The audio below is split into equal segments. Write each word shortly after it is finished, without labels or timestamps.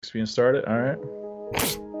Being started. All right.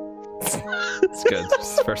 It's good.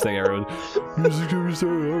 It's the first thing everyone. Music to be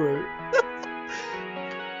started. All right.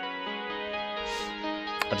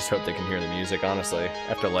 I just hope they can hear the music. Honestly,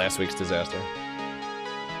 after last week's disaster.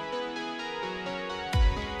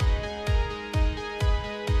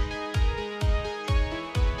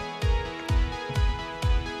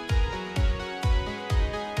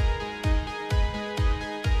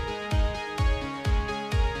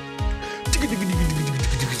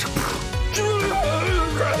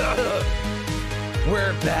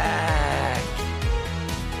 We're back.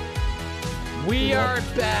 We are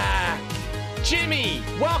back. Jimmy,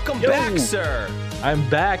 welcome back, sir. I'm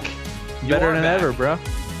back. Better than ever, bro.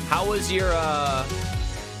 How was your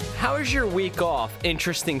week off?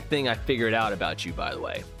 Interesting thing I figured out about you, by the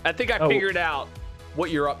way. I think I figured out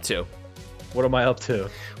what you're up to. What am I up to?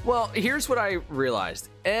 Well, here's what I realized.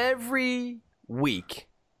 Every week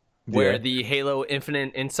where the Halo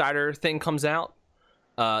Infinite Insider thing comes out,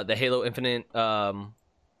 the Halo Infinite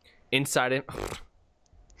Insider.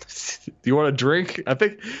 Do you want a drink? I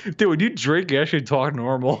think, dude, when you drink, you actually talk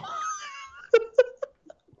normal.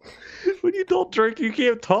 When you don't drink, you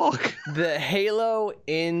can't talk. The Halo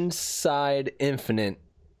Inside Infinite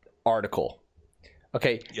article.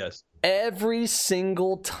 Okay. Yes. Every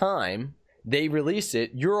single time they release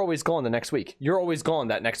it, you're always gone the next week. You're always gone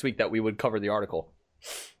that next week that we would cover the article.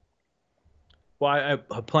 Well,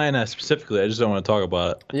 I plan that specifically. I just don't want to talk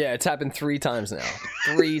about it. Yeah, it's happened 3 times now.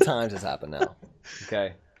 3 times it's happened now.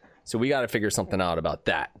 Okay. So we got to figure something out about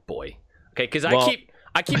that, boy. Okay, because I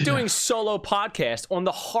keep doing solo podcasts on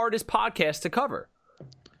the hardest podcast to cover.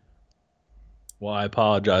 Well, I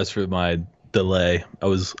apologize for my delay. I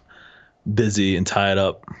was busy and tied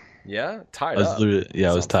up. Yeah, I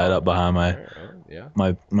was tied up behind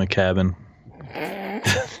my cabin.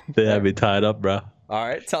 They had me tied up, bro. All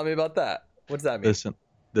right, tell me about that. What does that mean? Listen,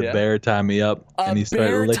 the bear tied me up, and he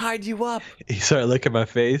started tied you up. He started licking my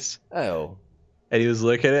face. Oh. And he was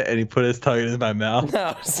licking it, and he put his tongue in my mouth.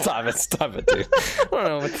 No, stop it, dude. I don't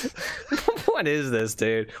know what is this,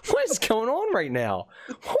 dude? What is going on right now?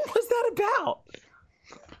 What was that about?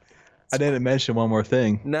 I didn't mention one more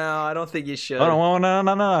thing. No, I don't think you should. Oh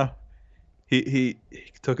no. He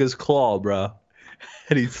took his claw, bro,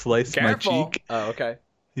 and he sliced my cheek. Oh, okay.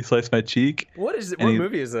 He sliced my cheek. What is it? What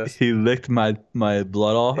movie is this? He licked my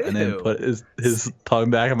blood off and then put his tongue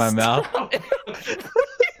back in my mouth.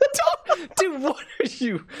 Dude, what are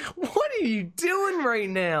you doing right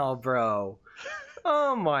now, bro?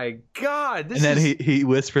 Oh my god. And then he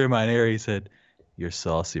whispered in my ear, he said, "You're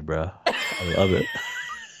saucy, bro. I love it."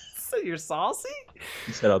 So you're saucy?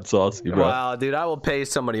 He said I'm saucy, bro. Wow, dude, I will pay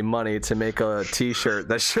somebody money to make a t-shirt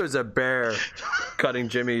that shows a bear cutting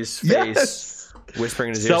Jimmy's face. Yes. Whispering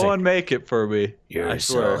in his ear. Someone make it for me. You're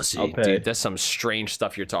saucy. Dude, that's some strange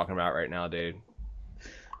stuff you're talking about right now, dude.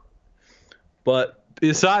 But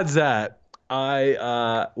besides that,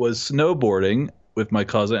 I was snowboarding with my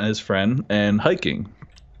cousin and his friend and hiking.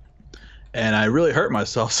 And I really hurt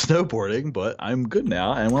myself snowboarding, but I'm good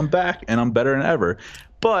now and I'm back and I'm better than ever.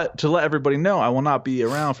 But to let everybody know, I will not be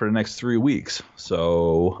around for the next 3 weeks.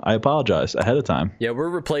 So I apologize ahead of time. Yeah, we're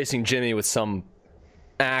replacing Jimmy with some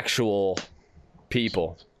actual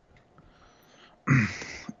people.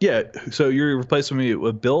 Yeah, so you're replacing me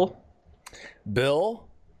with Bill?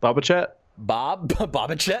 Babachet?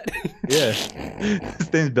 Babachet? Yeah.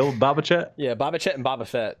 His name's Bill Babachet? Yeah, Babachet and Boba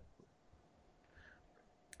Fett.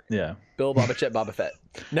 Yeah. Bill Babachet, Boba Fett.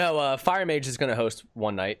 No, Fire Mage is going to host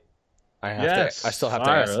one night. I still have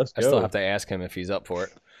to ask him if he's up for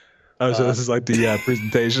it. Oh, so this is like the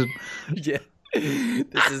presentation. Yeah.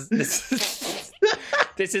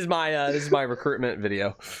 This is my recruitment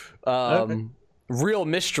video. Okay. Real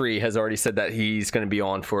Mystery has already said that he's going to be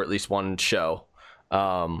on for at least one show.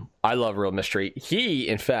 I love Real Mystery. He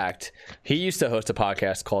used to host a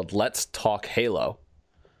podcast called Let's Talk Halo.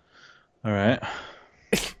 All right.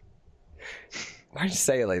 Why'd you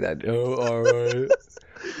say it like that? Oh, all right.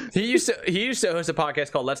 He used to host a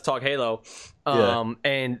podcast called Let's Talk Halo.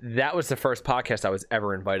 And that was the first podcast I was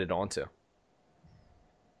ever invited onto.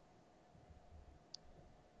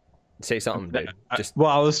 Say something, dude.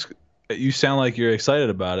 You sound like you're excited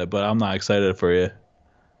about it, but I'm not excited for you.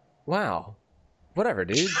 Wow. Whatever,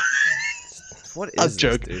 dude. What is I'm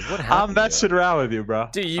joking. this, dude? What happened? I'm messing around with you, bro.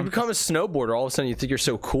 Dude, you become a snowboarder. All of a sudden, you think you're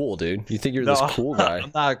so cool, dude. You think you're this cool guy.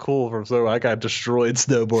 I'm not cool from snowboarding. I got destroyed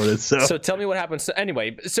snowboarding. So tell me what happened. So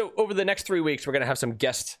anyway, over the next 3 weeks, we're gonna have some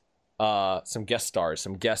guest stars,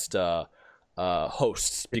 some guest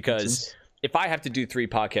hosts, because if I have to do 3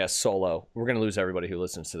 podcasts solo, we're gonna lose everybody who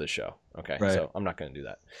listens to the show. Okay, right. So I'm not gonna do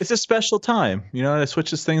that. It's a special time, it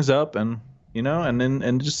switches things up, and you know,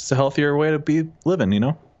 and just a healthier way to be living, you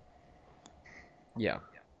know. Yeah.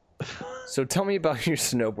 So tell me about your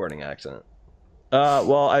snowboarding accident.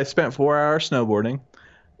 Well, I spent 4 hours snowboarding.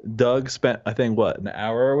 Doug spent, I think, what, an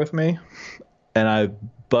hour with me, and I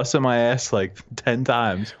busted my ass like 10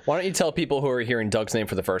 times. Why don't you tell people who are hearing Doug's name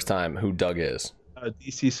for the first time who Doug is?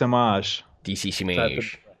 DC Samaj. DC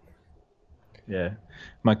Samaj. Yeah,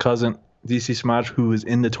 my cousin DC Samaj, who is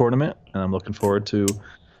in the tournament, and I'm looking forward to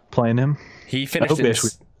playing him. He finished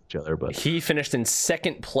in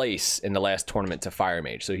second place in the last tournament to Fire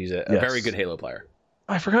Mage, so he's a very good Halo player.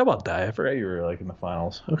 I forgot about that. I forgot you were like in the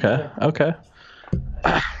finals. Okay.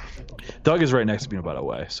 Doug is right next to me, by the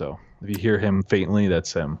way, so if you hear him faintly,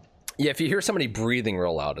 that's him. Yeah, if you hear somebody breathing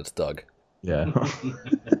real loud, it's Doug. Yeah.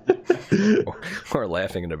 or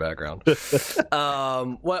laughing in the background.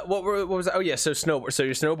 What was that? Oh yeah, so you're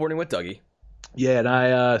snowboarding with Dougie. Yeah, and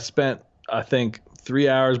I spent, I think, 3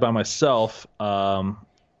 hours by myself. An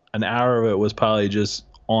hour of it was probably just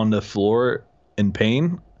on the floor in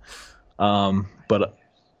pain. But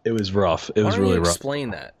it was rough. It was really rough. Explain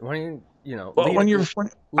that. Why don't you know? Well,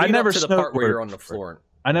 I never to the part where you're on the floor.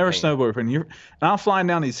 I never snowboarded. And I'm flying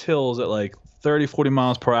down these hills at like 30, 40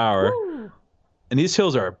 miles per hour. Woo! And these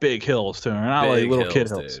hills are big hills too. They're not like little kid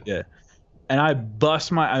hills. Dude. Yeah. And I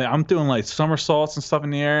bust I'm doing like somersaults and stuff in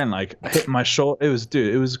the air and like hitting my shoulder. It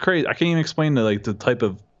was crazy. I can't even explain the type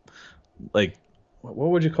of like, what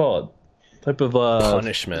would you call it? Type of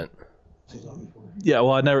punishment. Yeah,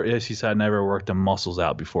 well, as he said, I never worked the muscles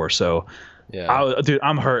out before. So, yeah, dude,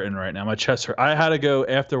 I'm hurting right now. My chest hurt. I had to go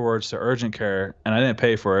afterwards to urgent care, and I didn't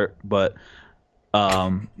pay for it, but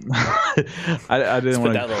I didn't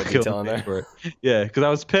want to kill me for it. Yeah, because I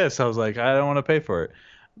was pissed. I was like, I don't want to pay for it.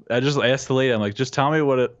 I just asked the lady, I'm like, just tell me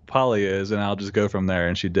what a poly is, and I'll just go from there.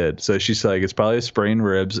 And she did. So she's like, it's probably sprained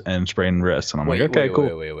ribs and sprained wrists. And I'm like, okay,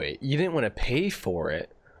 cool. Wait. You didn't want to pay for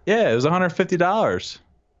it? Yeah, it was $150.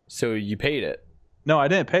 So you paid it? No, I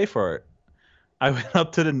didn't pay for it. I went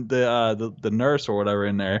up to the nurse or whatever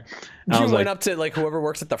in there. And you went up to like whoever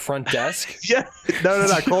works at the front desk? Yeah. No.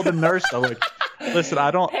 I called the nurse. I'm like, listen,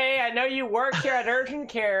 I don't. Hey, I know you work here at urgent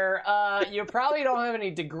care. You probably don't have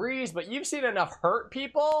any degrees, but you've seen enough hurt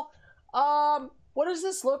people. What does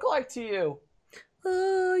this look like to you?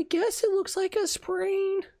 I guess it looks like a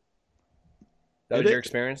sprain. That was your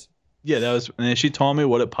experience? Yeah, that was. And she told me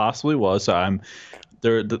what it possibly was. So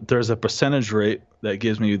there's a percentage rate that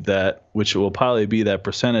gives me that, which will probably be that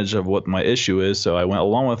percentage of what my issue is. So I went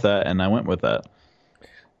along with that, and I went with that.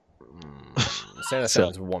 Say that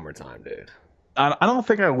sentence one more time, dude. I don't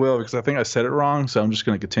think I will, because I think I said it wrong. So I'm just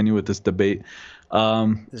going to continue with this debate.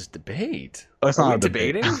 This debate? Oh, it's not a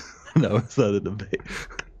debating? No, it's not a debate.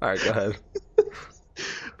 All right, go ahead.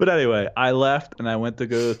 But anyway, I left and I went to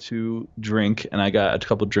go to drink, and I got a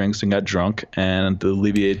couple drinks and got drunk and to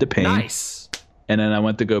alleviate the pain. Nice. And then I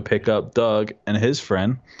went to go pick up Doug and his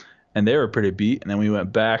friend, and they were pretty beat. And then we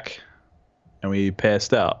went back and we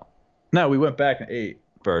passed out. No, we went back and ate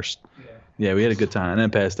first. Yeah, we had a good time and then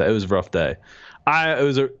passed out. It was a rough day. It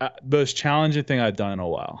was the most challenging thing I've done in a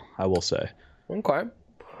while, I will say. Okay.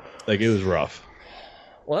 Like, it was rough.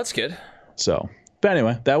 Well, that's good. So, but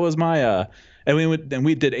anyway, that was my and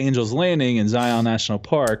we did Angel's Landing in Zion National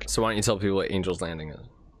Park. So why don't you tell people what Angel's Landing is?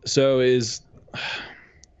 So it's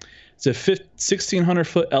a 1,600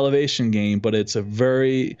 foot elevation game, but it's a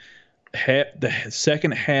the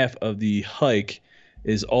second half of the hike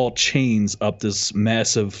is all chains up this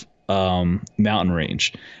massive mountain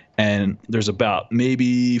range. And there's about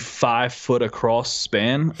maybe 5 foot across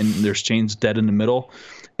span, and there's chains dead in the middle.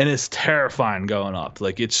 And it's terrifying going up.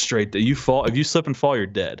 Like, it's straight. If you slip and fall, you're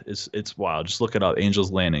dead. It's wild. Just look it up.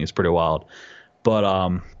 Angel's Landing. It's pretty wild.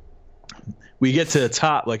 But we get to the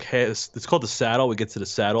top, like, it's called the saddle. We get to the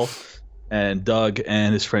saddle, and Doug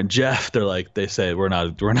and his friend Jeff, they say we're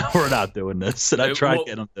not doing this. And I tried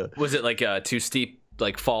getting them to. Was it like too steep,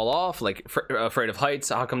 like fall off, like afraid of heights?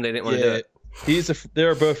 How come they didn't want to do it? They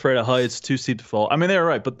were both afraid of heights, too steep to fall. I mean, they were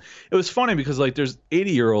right, but it was funny because like there's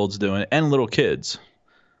 80-year-olds doing it and little kids.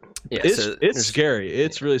 Yeah, it's scary.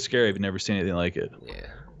 It's really scary if you've never seen anything like it.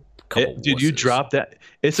 Yeah. Dude, you drop that.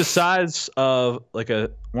 It's the size of like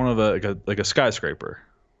a skyscraper.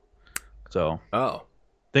 So. Oh.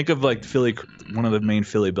 Think of like Philly, one of the main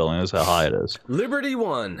Philly buildings. That's how high it is. Liberty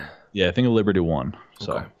One. Yeah, think of Liberty One.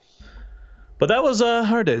 So. Okay. But that was a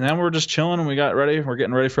hard day. Now we're just chilling and we got ready. We're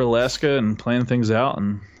getting ready for Alaska and planning things out,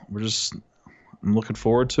 and I'm looking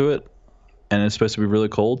forward to it. And it's supposed to be really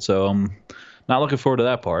cold, so I'm not looking forward to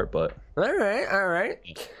that part. But all right.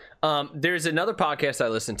 There's another podcast I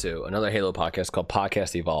listen to, another Halo podcast called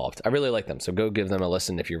Podcast Evolved. I really like them, so go give them a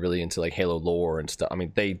listen if you're really into like Halo lore and stuff. I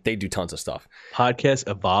mean, they do tons of stuff. Podcast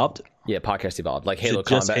Evolved? Yeah, Podcast Evolved, like Is Halo it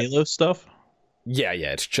just Combat. Halo stuff? Yeah,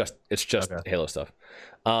 it's just Okay. Halo stuff.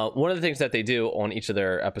 One of the things that they do on each of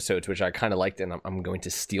their episodes, which I kind of liked, and I'm going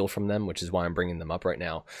to steal from them, which is why I'm bringing them up right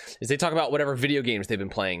now, is they talk about whatever video games they've been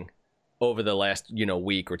playing over the last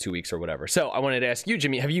week or 2 weeks or whatever. So I wanted to ask you,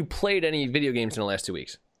 Jimmy, have you played any video games in the last 2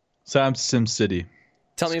 weeks? So I'm SimCity.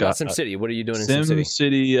 Tell me about SimCity. What are you doing in SimCity?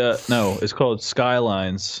 SimCity, no, it's called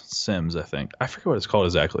Skylines Sims, I think. I forget what it's called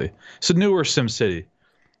exactly. It's a newer SimCity,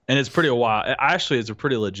 and it's pretty wild. Actually, it's a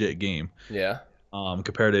pretty legit game. Yeah.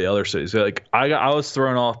 Compared to the other cities. Like I was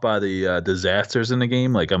thrown off by the disasters in the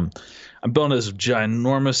game. Like I'm building this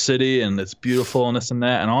ginormous city, and it's beautiful and this and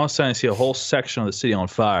that, and all of a sudden I see a whole section of the city on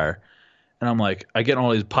fire, and I'm like, I get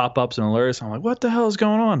all these pop-ups and alerts. And I'm like, what the hell is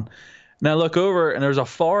going on? And I look over, and there's a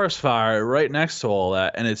forest fire right next to all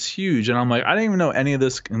that, and it's huge. And I'm like, I didn't even know any of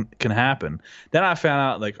this can happen. Then I found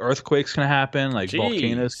out like earthquakes can happen, like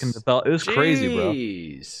volcanoes can develop. It was crazy, bro.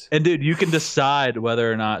 And dude, you can decide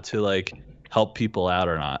whether or not to like help people out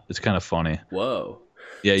or not. It's kind of funny. Whoa.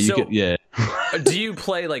 Yeah, you can. Yeah. Do you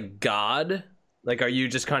play like God? Like, are you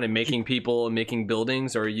just kind of making people and making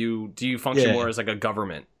buildings, or do you function more as like a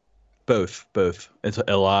government? Both. It's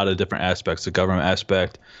a lot of different aspects. The government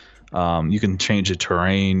aspect. You can change the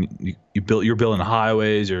terrain. You're building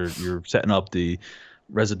highways. You're setting up the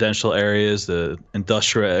residential areas, the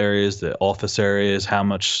industrial areas, the office areas. How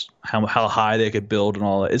high they could build and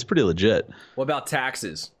all that. It's pretty legit. What about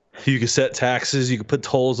taxes? You can set taxes. You can put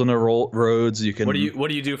tolls on the roads. You can. What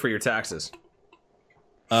do you do for your taxes?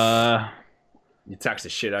 You tax the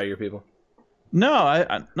shit out of your people? No,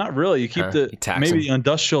 I not really. You keep maybe the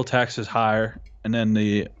industrial taxes higher, and then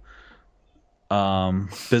the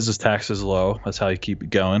business taxes low. That's how you keep it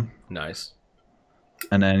going. Nice.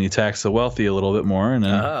 And then you tax the wealthy a little bit more, and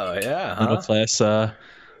then middle class a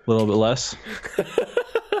little bit less.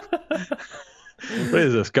 What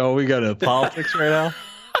is this? We got into politics right now?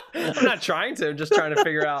 I'm not trying to. I'm just trying to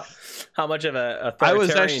figure out how much of a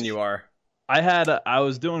authoritarian you are. I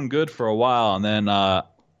was doing good for a while, and then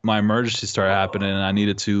my emergency started happening, and I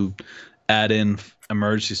needed to add in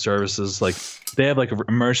emergency services. Like they have like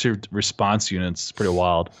emergency response units. It's pretty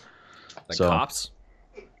wild. Like cops?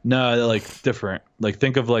 No, they're like different. Like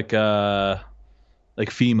think of like FEMA.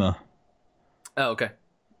 Oh, okay.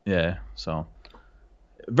 Yeah. So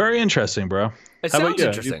very interesting, bro. It How sounds about you?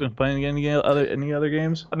 interesting. Have you been playing any other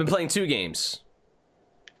games? I've been playing 2 games.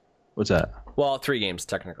 What's that? Well, 3 games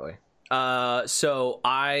technically. So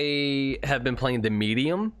I have been playing The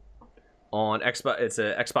Medium on Xbox. It's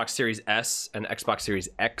a Xbox Series S and Xbox Series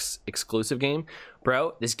X exclusive game.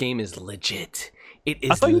 Bro, this game is legit. It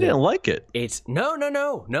is. I thought you didn't like it. It's no.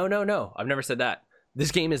 I've never said that.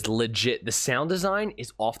 This game is legit. The sound design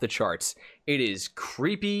is off the charts. It is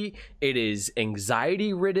creepy. It is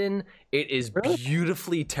anxiety ridden. It is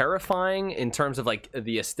beautifully terrifying in terms of like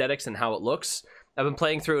the aesthetics and how it looks. I've been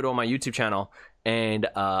playing through it on my YouTube channel, and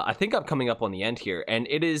I think I'm coming up on the end here. And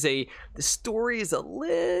the story is a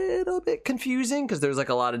little bit confusing because there's like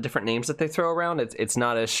a lot of different names that they throw around. It's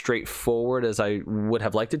not as straightforward as I would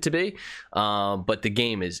have liked it to be. But the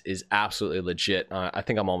game is absolutely legit. I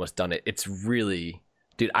think I'm almost done it. It's really,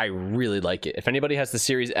 dude, I really like it. If anybody has the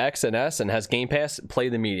Series X and S and has Game Pass, play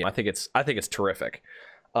The Medium. I think it's terrific.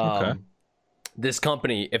 Okay. This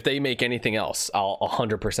company, if they make anything else, I'll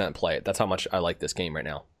 100% play it. That's how much I like this game right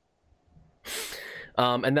now.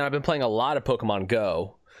 And then I've been playing a lot of Pokemon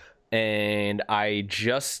Go, and I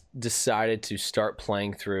just decided to start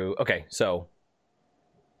playing through. Okay, so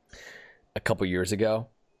a couple years ago,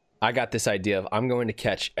 I got this idea of I'm going to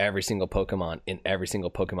catch every single Pokemon in every single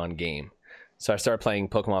Pokemon game. So I started playing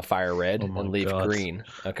Pokemon Fire Red and Leaf Green,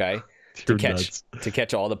 okay, to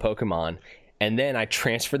catch all the Pokemon. And then I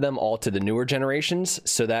transferred them all to the newer generations,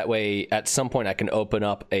 so that way at some point I can open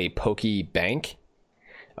up a Poke Bank.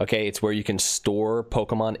 Okay, it's where you can store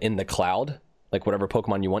Pokemon in the cloud. Like whatever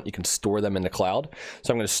Pokemon you want, you can store them in the cloud.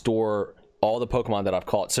 So I'm going to store all the Pokemon that I've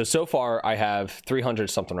caught. So far I have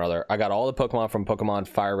 300 something or other. I got all the Pokemon from Pokemon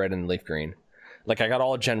Fire Red and Leaf Green. Like I got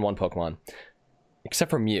all Gen 1 Pokemon.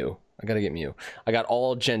 Except for Mew. I got to get Mew. I got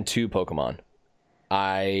all Gen 2 Pokemon.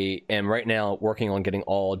 I am right now working on getting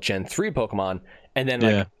all Gen 3 Pokemon, and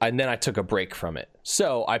then I took a break from it.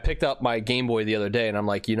 So I picked up my Game Boy the other day, and I'm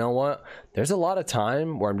like, you know what? There's a lot of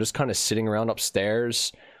time where I'm just kind of sitting around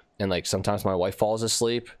upstairs, and like sometimes my wife falls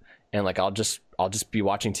asleep, and like I'll I'll just be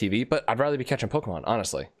watching TV. But I'd rather be catching Pokemon,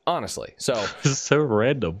 honestly. So This is so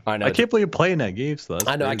random. I know. I can't believe you're playing that game. So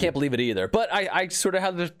I know. Crazy. I can't believe it either. But I sort of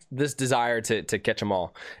have this desire to catch them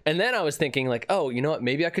all. And then I was thinking like, oh, you know what?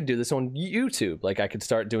 Maybe I could do this on YouTube. Like I could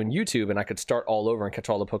start doing YouTube and I could start all over and catch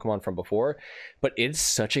all the Pokemon from before. But it's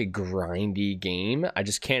such a grindy game. I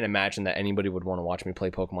just can't imagine that anybody would want to watch me play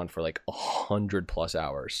Pokemon for like 100+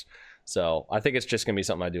 hours. So I think it's just going to be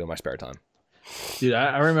something I do in my spare time. Dude,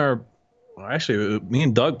 I remember, actually, me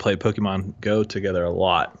and Doug played Pokemon Go together a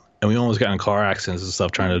lot. And we almost got in car accidents and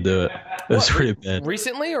stuff trying to do it. It was pretty bad.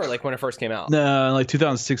 Recently or like when it first came out? No, like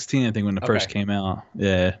 2016, I think, when it first came out.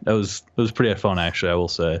 Yeah, it was pretty fun, actually, I will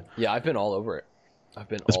say. Yeah, I've been all over it.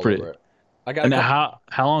 Over it. I got. And how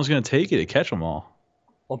long is it going to take you to catch them all?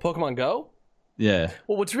 On Pokemon Go? Yeah.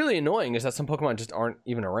 Well, what's really annoying is that some Pokemon just aren't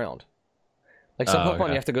even around. Like some Pokemon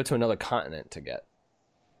you have to go to another continent to get.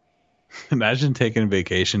 Imagine taking a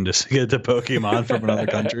vacation just to get the Pokemon from another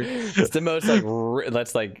country. It's the most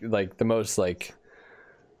that's like the most like,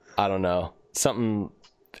 I don't know, something.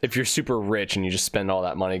 If you're super rich and you just spend all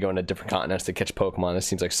that money going to different continents to catch Pokemon, this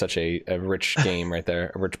seems like such a rich game right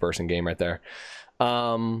there, a rich person game right there.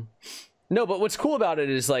 No, but what's cool about it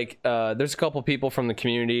is like there's a couple people from the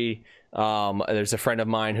community. There's a friend of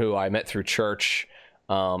mine who I met through church,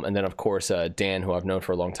 and then of course Dan, who I've known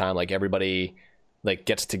for a long time. Like everybody like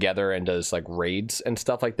gets together and does like raids and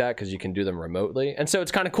stuff like that because you can do them remotely, and so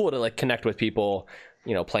it's kind of cool to like connect with people,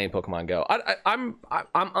 you know, playing Pokemon Go. I'm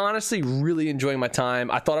honestly really enjoying my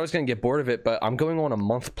time. I thought I was gonna get bored of it, but I'm going on a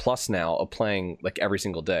month plus now of playing like every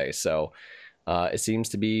single day. So it seems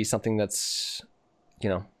to be something that's, you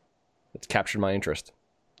know, it's captured my interest.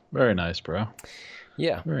 Very nice, bro.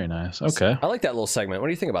 Yeah. Very nice. Okay. I like that little segment. What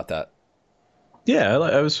do you think about that? Yeah,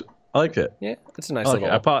 I liked it. Yeah, it's a nice little.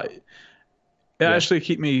 It actually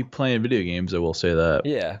keep me playing video games. I will say that.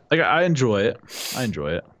 Yeah. Like I enjoy it.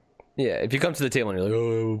 Yeah. If you come to the table and you're like, oh,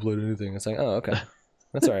 I haven't played anything, it's like, oh, okay,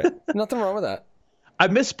 that's all right. Nothing wrong with that. I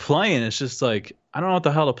miss playing. It's just like I don't know what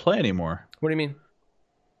the hell to play anymore. What do you mean?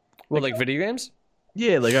 Well, like video games?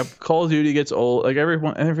 Yeah, like Call of Duty gets old. Like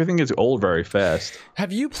everything gets old very fast.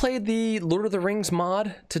 Have you played the Lord of the Rings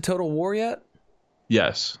mod to Total War yet?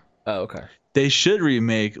 Yes. Oh, okay. They should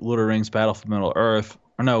remake Lord of the Rings Battle for Middle Earth.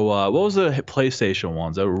 Or no, what was the PlayStation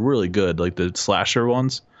ones that were really good, like the slasher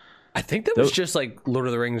ones? I think that was just like Lord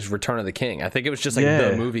of the Rings Return of the King. I think it was just like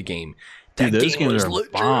the movie game. Dude, those games are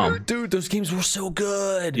bomb. Dude, those games were so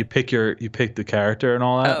good. You pick the character and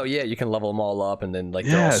all that. Oh yeah, you can level them all up, and then like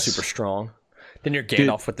they're all super strong. Then you're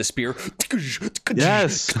Gandalf with the spear.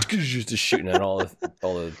 Yes. Just shooting at all the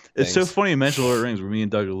things. It's so funny you mentioned Lord of the Rings. Where me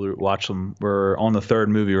and Doug watch them. We're on the third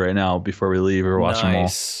movie right now. Before we leave, we're watching them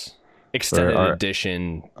all. Extended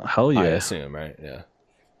edition. Hell yeah. I assume, right? Yeah.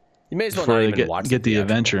 You may as well before not even watch get the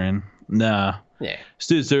adventure in. Nah. Yeah.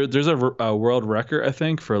 Dude, there's a world record, I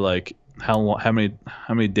think, for like how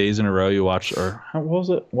many days in a row you watch, or what was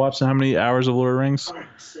it? Watch how many hours of Lord of the Rings?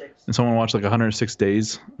 106. And someone watched like 106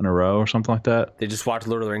 days in a row or something like that. They just watched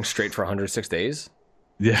Lord of the Rings straight for 106 days?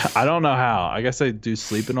 Yeah, I don't know how. I guess they do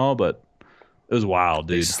sleep and all, but it was wild,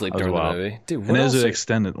 dude. They sleep during the movie. Dude, and those are the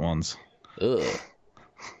extended ones. Ugh.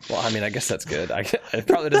 Well, I mean, I guess that's good. It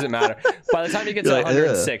probably doesn't matter. By the time you get to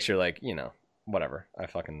 106, you're like, you know, whatever. I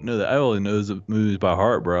only know the movies by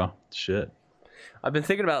heart, bro. Shit. I've been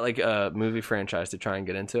thinking about like a movie franchise to try and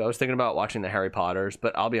get into. I was thinking about watching the Harry Potters,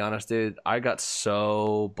 but I'll be honest, dude, I got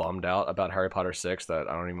so bummed out about Harry Potter 6 that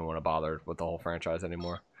I don't even want to bother with the whole franchise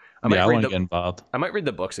anymore. I want to get involved. I might read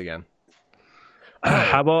the books again.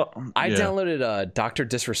 How about I downloaded Dr.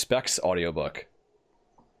 Disrespect's audiobook.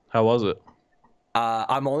 How was it?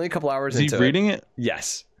 I'm only a couple hours into it. Is he reading it?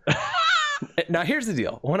 Yes. Now here's the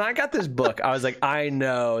deal. When I got this book, I was like, I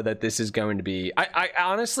know that this is going to be. I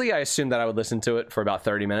honestly, I assumed that I would listen to it for about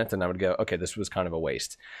 30 minutes, and I would go, okay, this was kind of a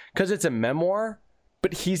waste, because it's a memoir,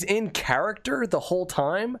 but he's in character the whole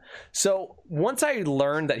time. So once I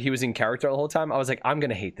learned that he was in character the whole time, I was like, I'm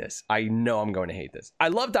gonna hate this. I know I'm going to hate this. I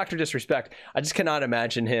love Dr. Disrespect. I just cannot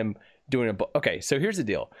imagine him doing a book. Okay, so here's the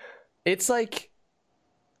deal. It's like,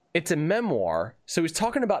 it's a memoir, so he's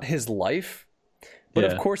talking about his life, but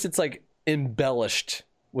of course it's like embellished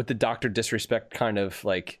with the Dr. Disrespect kind of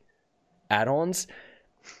like add-ons.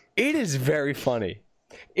 It is very funny.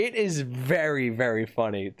 It is very, very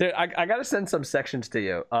funny. I gotta send some sections to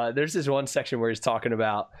you. There's this one section where he's talking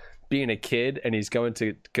about being a kid and he's going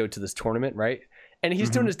to go to this tournament, right? And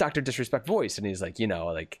he's doing his Dr. Disrespect voice, and he's like,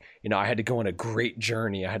 I had to go on a great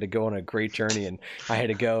journey. And I had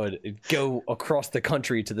to go across the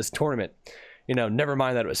country to this tournament. Never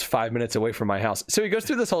mind that it was 5 minutes away from my house. So he goes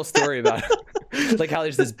through this whole story about Like how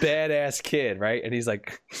there's this badass kid, right? And he's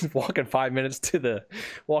like walking 5 minutes to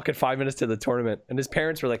the tournament, and his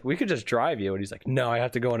parents were like, "We could just drive you," and he's like, "No, I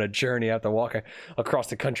have to go on a journey. I have to walk across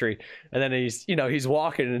the country." And then he's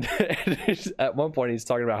walking, and at one point he's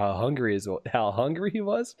talking about how hungry he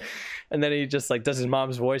was, and then he just like does his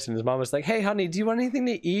mom's voice, and his mom was like, "Hey, honey, do you want anything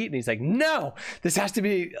to eat?" And he's like, "No, this has to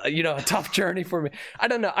be a tough journey for me." I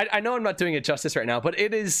don't know. I know I'm not doing it justice right now, but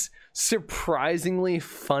it is surprisingly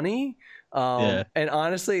funny. And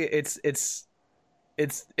honestly, it's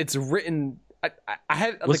written. I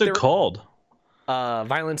have. What's it called?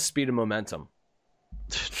 Violence, Speed, and Momentum.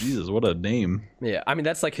 Jesus, what a name! Yeah, I mean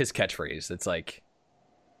that's like his catchphrase. It's like,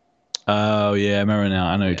 oh yeah, I remember now.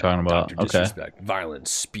 I know you're talking about. Okay.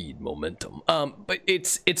 Violence, speed, momentum. But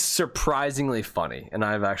it's surprisingly funny, and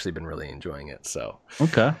I've actually been really enjoying it. So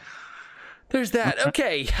okay. There's that.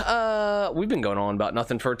 Okay. We've been going on about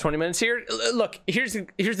nothing for 20 minutes here. Look, here's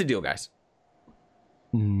the deal, guys.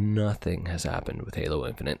 Nothing has happened with Halo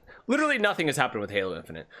Infinite. Literally nothing has happened with Halo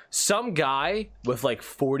Infinite. Some guy with like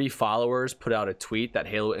 40 followers put out a tweet that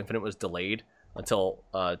Halo Infinite was delayed until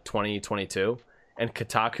 2022, and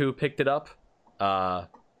Kotaku picked it up.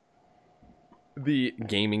 The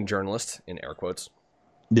gaming journalist, in air quotes,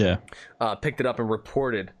 picked it up and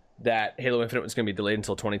reported that Halo Infinite was going to be delayed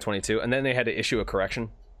until 2022, and then they had to issue a correction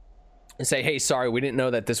and say, "Hey, sorry, we didn't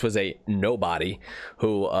know that this was a nobody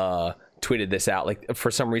who tweeted this out. Like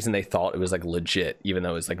for some reason they thought it was like legit, even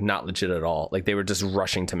though it's like not legit at all. Like they were just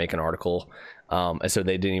rushing to make an article, and so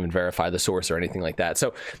they didn't even verify the source or anything like that.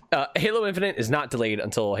 So Halo Infinite is not delayed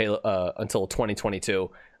until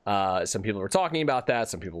 2022. Some people were talking about that.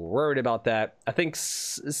 Some people were worried about that. I think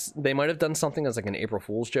they might have done something as like an April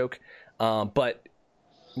Fool's joke, but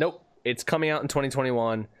nope, it's coming out in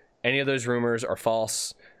 2021. Any of those rumors are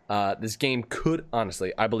false. This game could,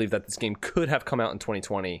 honestly, I believe that this game could have come out in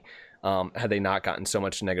 2020 had they not gotten so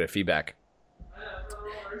much negative feedback.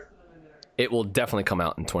 It will definitely come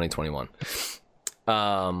out in 2021.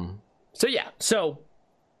 So yeah,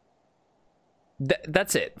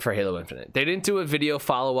 that's it for Halo Infinite. They didn't do a video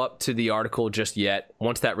follow-up to the article just yet.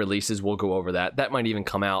 Once that releases, we'll go over that. That might even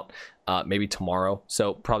come out maybe tomorrow,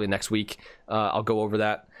 so probably next week I'll go over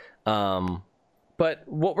that. But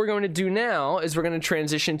what we're going to do now is we're going to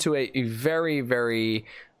transition to a very, very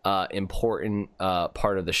important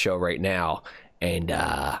part of the show right now. And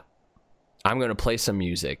I'm going to play some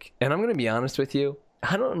music. And I'm going to be honest with you,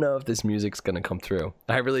 I don't know if this music's going to come through.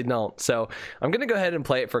 I really don't. So I'm going to go ahead and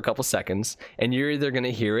play it for a couple seconds, and you're either going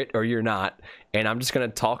to hear it or you're not. And I'm just going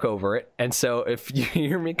to talk over it. And so if you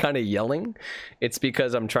hear me kind of yelling, it's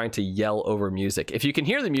because I'm trying to yell over music. If you can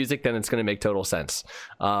hear the music, then it's going to make total sense.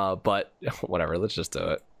 But whatever, let's just do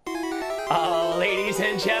it. Oh, ladies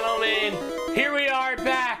and gentlemen, here we are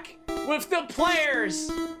back with the players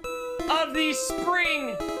of the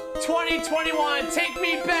spring 2021 Take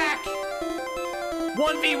Me Back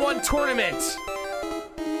 1v1 tournament.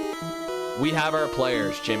 We have our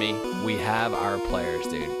players, Jimmy. We have our players,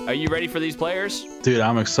 dude. Are you ready for these players? Dude,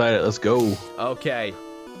 I'm excited. Let's go. Okay.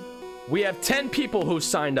 We have 10 people who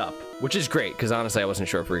signed up, which is great, because honestly, I wasn't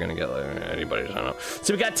sure if we were going to get anybody to sign up.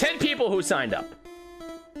 So we got 10 people who signed up.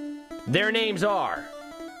 Their names are...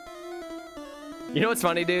 You know what's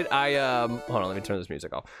funny, dude? Hold on, let me turn this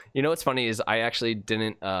music off. You know what's funny is I actually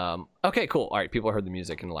didn't... Okay, cool. All right, people heard the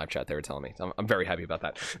music in the live chat. They were telling me. So I'm very happy about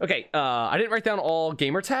that. Okay, I didn't write down all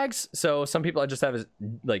gamer tags. So some people I just have as,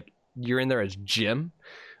 like, you're in there as Jim.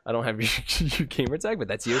 I don't have your gamer tag, but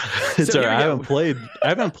that's you. It's all right. I haven't played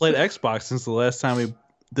Xbox since the last time we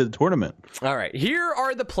did a tournament. All right, here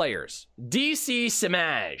are the players. DC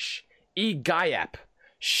Samaj, Gayap,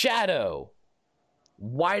 Shadow,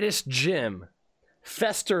 Whitest Jim,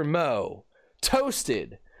 Fester Mo,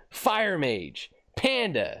 Toasted, Fire Mage,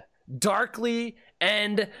 Panda, Darkly,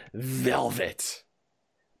 and Velvet.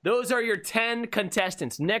 Those are your 10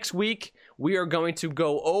 contestants. Next week, we are going to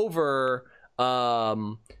go over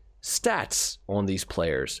stats on these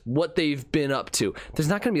players, what they've been up to. There's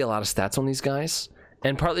not going to be a lot of stats on these guys,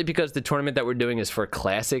 and partly because the tournament that we're doing is for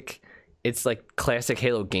Classic. It's like classic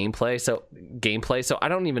Halo gameplay, so I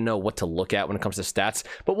don't even know what to look at when it comes to stats.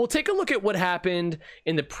 But we'll take a look at what happened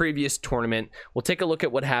in the previous tournament. We'll take a look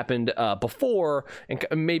at what happened before, and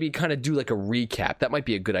maybe kind of do like a recap. That might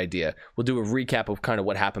be a good idea. We'll do a recap of kind of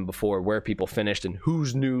what happened before, where people finished, and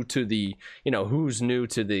who's new to the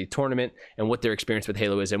tournament, and what their experience with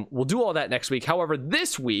Halo is. And we'll do all that next week. However,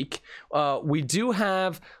 this week we do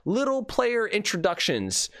have little player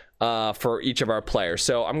introductions for each of our players.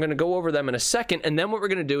 So I'm going to go over them in a second, and then what we're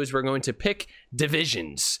going to do is we're going to pick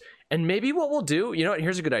divisions. And maybe what we'll do, you know what,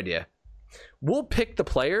 here's a good idea. We'll pick the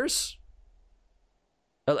players.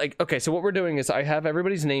 Like, okay, so what we're doing is I have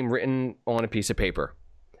everybody's name written on a piece of paper.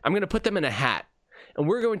 I'm going to put them in a hat, and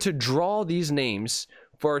we're going to draw these names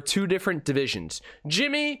for our 2 different divisions.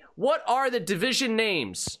 Jimmy, what are the division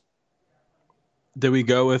names? Did we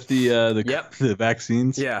go with the Yep. the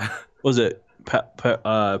vaccines? Yeah. Was it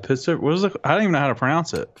Pittsburgh? What was it? I don't even know how to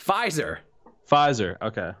pronounce it. Pfizer.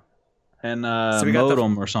 Okay. And So we got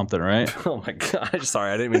modem or something, right? Oh my god!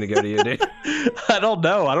 Sorry, I didn't mean to go to you, dude. I don't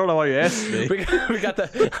know why you asked me. we got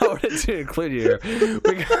the. I wanted to include you here.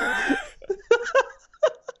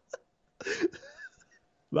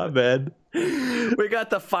 My bad. We got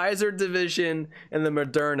the Pfizer division and the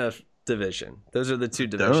Moderna division. Those are the 2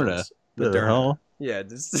 divisions. Moderna. Yeah,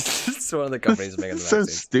 this is one of the companies making the so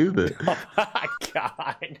vaccines. stupid. Oh my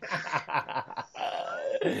god!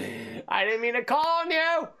 I didn't mean to call on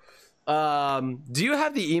you. Do you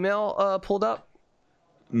have the email pulled up?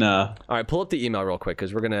 No. All right, pull up the email real quick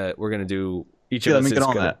because we're gonna do each of Yeah, us. let me is get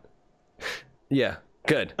on gonna, that. Yeah,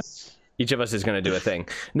 good. Each of us is going to do a thing.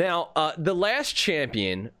 Now, the last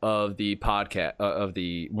champion of the podcast of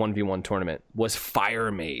the 1v1 tournament was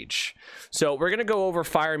Fire Mage. So we're going to go over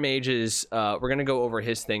Fire Mage's. We're going to go over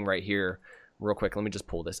his thing right here, real quick. Let me just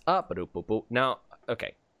pull this up. Now,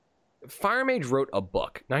 okay. Fire Mage wrote a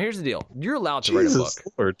book. Now, here's the deal. You're allowed to write a book.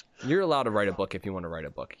 Lord. You're allowed to write a book if you want to write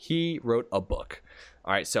a book. He wrote a book.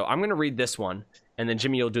 All right, so I'm going to read this one, and then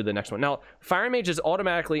Jimmy, you'll do the next one. Now, Fire Mage is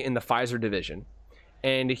automatically in the Pfizer division.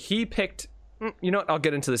 And he picked, you know what? I'll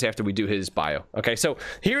get into this after we do his bio. Okay, so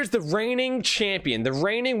here's the reigning champion, the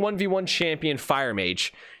reigning 1v1 champion, Fire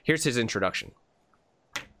Mage. Here's his introduction.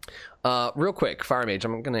 Real quick, Fire Mage,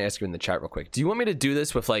 I'm going to ask you in the chat real quick. Do you want me to do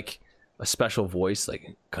this with like a special voice,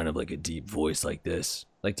 like kind of like a deep voice like this?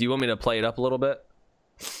 Like, do you want me to play it up a little bit?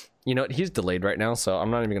 You know what? He's delayed right now, so I'm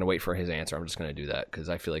not even going to wait for his answer. I'm just going to do that because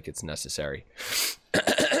I feel like it's necessary.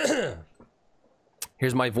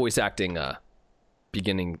 Here's my voice acting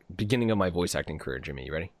beginning of my voice acting career. Jimmy,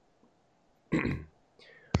 you ready?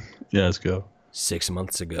 Yeah, let's go. 6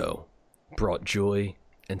 months ago brought joy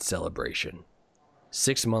and celebration.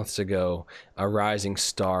 6 months ago, a rising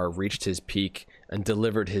star reached his peak and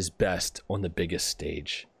delivered his best on the biggest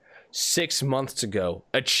stage. 6 months ago,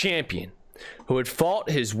 a champion who had fought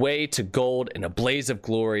his way to gold in a blaze of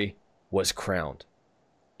glory was crowned.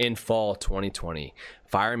 In fall 2020,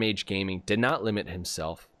 Fire Mage Gaming did not limit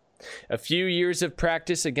himself. A few years of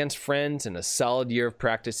practice against friends and a solid year of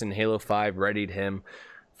practice in Halo 5 readied him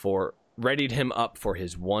up for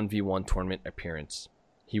his 1v1 tournament appearance.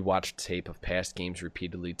 He watched tape of past games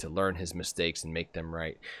repeatedly to learn his mistakes and make them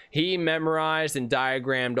right. He memorized and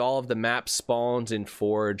diagrammed all of the map spawns in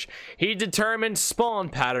Forge. He determined spawn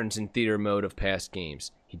patterns in theater mode of past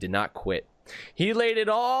games. He did not quit. He laid it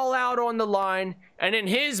all out on the line, and in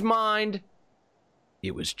his mind,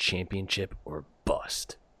 it was championship or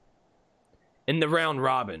bust. In the round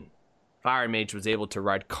robin, Fire Mage was able to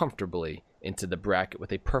ride comfortably into the bracket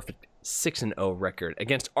with a perfect 6-0 record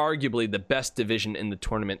against arguably the best division in the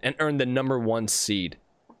tournament and earned the #1 seed.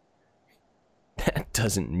 That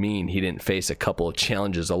doesn't mean he didn't face a couple of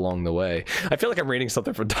challenges along the way. I feel like I'm reading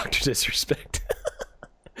something from Dr. Disrespect.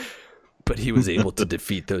 But he was able to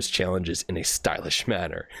defeat those challenges in a stylish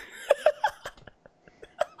manner.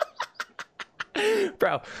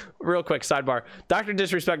 Bro, real quick sidebar. Dr.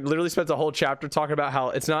 Disrespect literally spends a whole chapter talking about how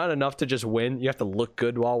it's not enough to just win. You have to look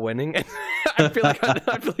good while winning. I feel like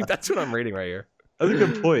that's what I'm reading right here. That's a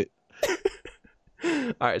good point.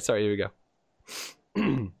 All right, sorry, here we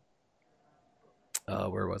go.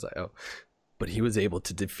 Where was I? Oh, but he was able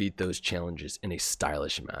to defeat those challenges in a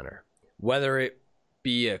stylish manner. Whether it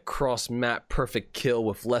be a cross-map perfect kill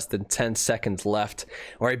with less than 10 seconds left,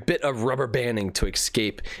 or a bit of rubber banding to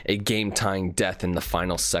escape a game-tying death in the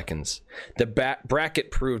final seconds. The bracket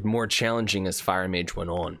proved more challenging as Fire Mage went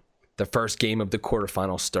on. The first game of the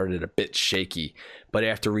quarterfinals started a bit shaky, but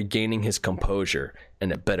after regaining his composure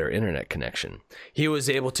and a better internet connection, he was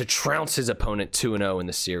able to trounce his opponent 2-0 in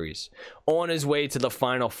the series. On his way to the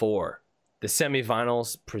Final Four, the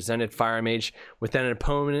semifinals presented Fire Mage with an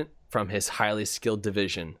opponent from his highly skilled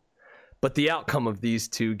division. But the outcome of these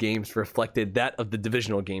two games reflected that of the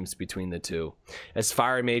divisional games between the two, as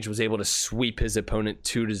Fire Mage was able to sweep his opponent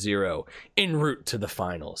 2-0 en route to the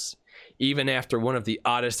finals, even after one of the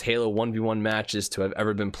oddest Halo 1v1 matches to have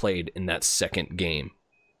ever been played in that second game.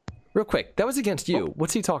 Real quick, that was against you.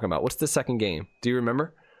 What's he talking about? What's the second game? Do you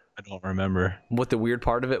remember? I don't remember. What the weird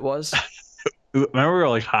part of it was? Remember, we were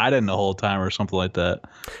like hiding the whole time or something like that.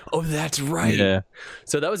 Oh, that's right. Yeah.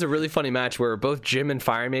 So that was a really funny match where both Jim and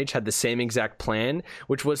Fire Mage had the same exact plan,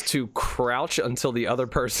 which was to crouch until the other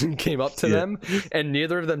person came up to them, and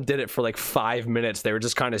neither of them did it for like 5 minutes. They were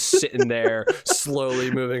just kind of sitting there,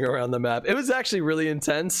 slowly moving around the map. It was actually really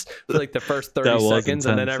intense for like the first 30 seconds, intense,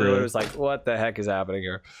 and then everyone was like, "What the heck is happening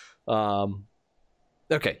here?"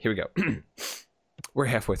 Okay, here we go. We're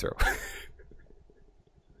halfway through.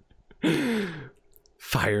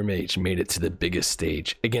 Fire Mage made it to the biggest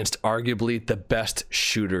stage against arguably the best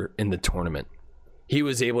shooter in the tournament. He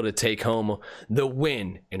was able to take home the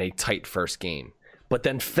win in a tight first game, but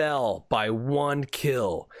then fell by 1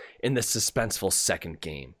 kill in the suspenseful second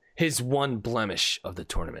game, his one blemish of the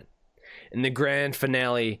tournament. In the grand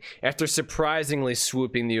finale, after surprisingly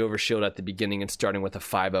swooping the overshield at the beginning and starting with a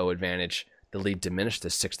 5-0 advantage, the lead diminished to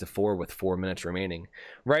 6-4 with 4 minutes remaining.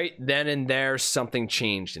 Right then and there, something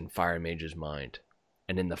changed in Fire Mage's mind.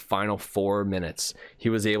 And in the final 4 minutes, he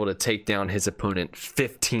was able to take down his opponent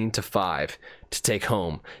 15-5 to take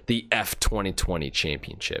home the F2020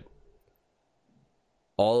 championship.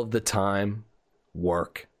 All of the time,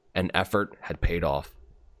 work, and effort had paid off.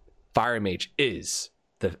 Fire Mage is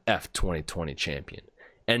the F2020 champion.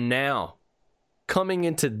 And now, coming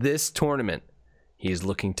into this tournament, he is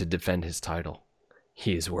looking to defend his title.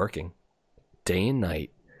 He is working day and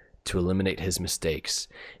night to eliminate his mistakes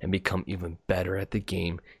and become even better at the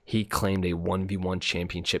game he claimed a 1v1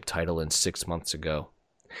 championship title in 6 months ago.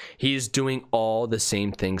 He is doing all the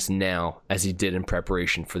same things now as he did in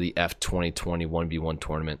preparation for the F2020 1v1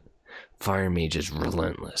 tournament. Fire Mage is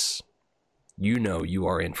relentless. You know you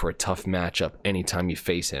are in for a tough matchup anytime you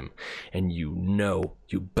face him, and you know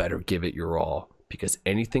you better give it your all, because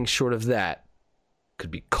anything short of that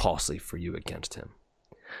could be costly for you against him.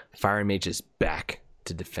 Fire Mage is back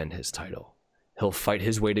to defend his title. He'll fight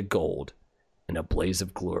his way to gold in a blaze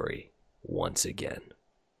of glory once again.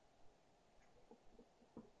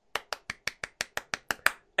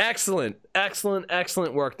 Excellent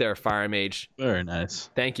work there, Fire Mage. Very nice.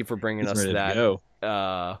 Thank you for bringing us that.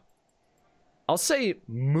 I'll say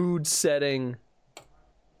mood setting.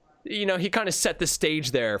 You know, he kind of set the stage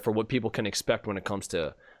there for what people can expect when it comes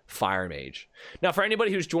to Fire Mage. Now, for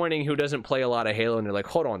anybody who's joining who doesn't play a lot of Halo and they're like,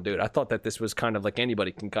 hold on, dude, I thought that this was kind of like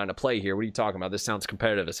anybody can kind of play here. What are you talking about? This sounds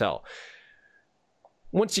competitive as hell.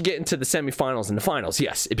 Once you get into the semifinals and the finals,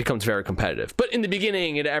 yes, it becomes very competitive. But in the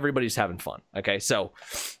beginning, everybody's having fun. Okay, so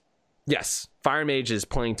yes, Fire Mage is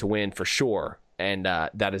playing to win for sure, and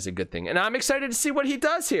that is a good thing. And I'm excited to see what he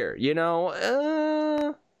does here. You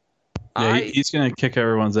know, he's gonna kick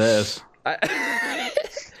everyone's ass.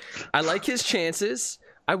 I like his chances.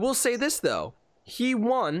 I will say this, though. He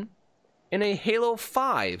won in a Halo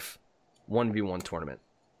 5 1v1 tournament.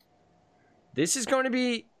 This is going to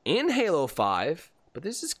be in Halo 5, but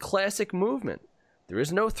this is classic movement. There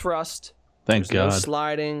is no thrust. Thank God. There's no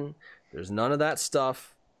sliding. There's none of that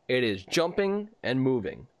stuff. It is jumping and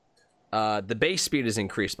moving. The base speed is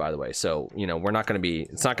increased, by the way. So, you know,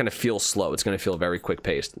 it's not going to feel slow. It's going to feel very quick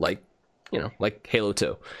paced, like Halo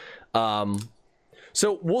 2.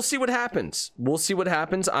 So we'll see what happens.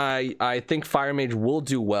 I think Fire Mage will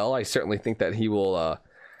do well. I certainly think that he will,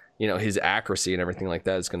 his accuracy and everything like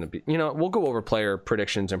that is going to be, we'll go over player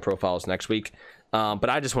predictions and profiles next week. But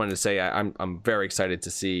I just wanted to say I'm very excited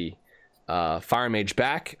to see Fire Mage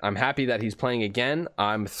back. I'm happy that he's playing again.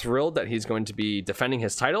 I'm thrilled that he's going to be defending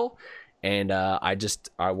his title. And I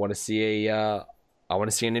want to see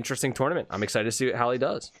an interesting tournament. I'm excited to see how he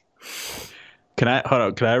does. Can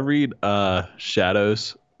I read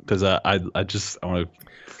Shadows? Because I want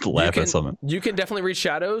to laugh at something. You can definitely read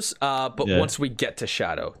Shadows, but once we get to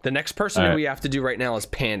Shadow. The next person who we have to do right now is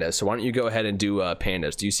Panda. So why don't you go ahead and do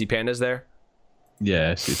Pandas? Do you see Pandas there?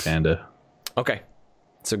 Yeah, I see Panda. Okay.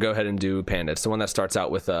 So go ahead and do Panda. It's the one that starts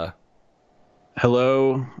out with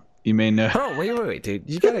hello, you may know. Oh, wait, dude.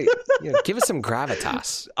 You gotta give us some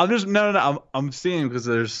gravitas. I'm seeing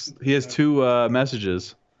because he has 2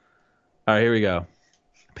 messages. All right, here we go.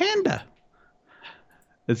 Panda.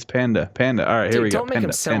 It's Panda. All right, here we go. Don't make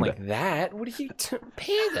him sound like that. What are you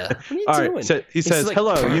Panda? What are you doing? Right, so he says,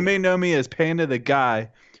 "Hello, you may know me as Panda, the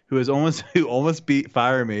guy who almost beat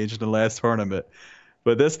Fire Mage in the last tournament.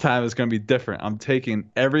 But this time it's going to be different. I'm taking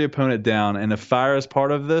every opponent down, and if Fire is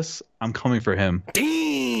part of this, I'm coming for him."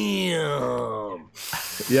 Damn.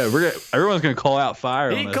 Yeah, everyone's going to call out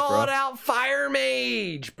Fire. He called out Fire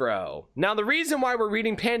Mage, bro. Now, the reason why we're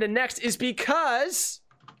reading Panda next is because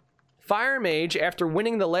Fire Mage, after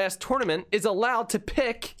winning the last tournament, is allowed to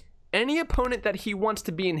pick any opponent that he wants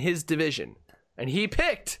to be in his division. And he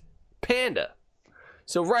picked Panda.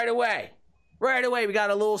 So right away, Right away, we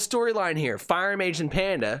got a little storyline here. Fire Mage and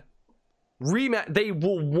Panda rematch. They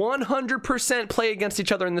will 100% play against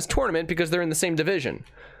each other in this tournament because they're in the same division.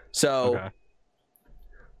 So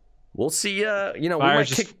we'll see. You know,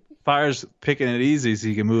 Fire's picking it easy so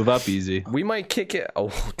you can move up easy. We might kick it.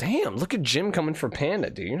 Oh, damn. Look at Jim coming for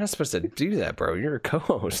Panda, dude. You're not supposed to do that, bro. You're a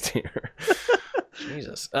co-host here.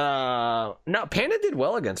 Jesus. No, Panda did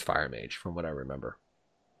well against Fire Mage, from what I remember.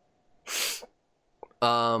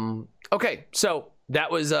 Okay, so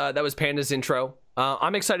that was Panda's intro.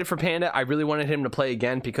 I'm excited for Panda. I really wanted him to play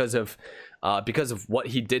again because of what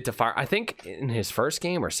he did to Fire. I think in his first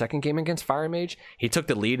game or second game against Fire Mage, he took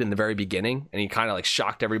the lead in the very beginning and he kind of like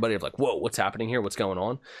shocked everybody of like, whoa, what's happening here? What's going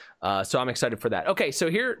on? So I'm excited for that. Okay, so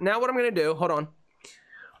here now what I'm gonna do. Hold on,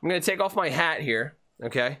 I'm gonna take off my hat here.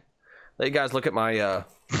 Okay, let you guys look at my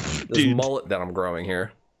this mullet that I'm growing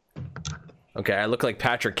here. Okay, I look like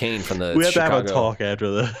Patrick Kane from the We have Chicago. to have a talk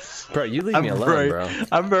after this. Bro, you leave me alone, bro.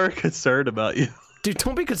 I'm very concerned about you. Dude,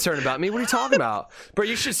 don't be concerned about me. What are you talking about? Bro,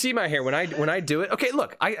 you should see my hair when I do it. Okay,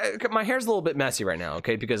 look, my hair's a little bit messy right now,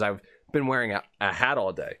 okay, because I've been wearing a hat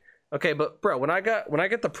all day. Okay, but bro, when I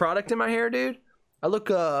get the product in my hair, dude, I look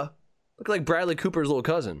like Bradley Cooper's little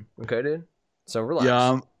cousin. Okay, dude? So relax.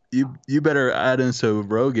 Yeah, you better add in some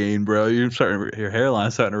Rogaine, bro. Your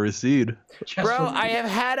hairline's starting to recede. Bro, I have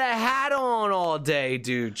had a hat on all day,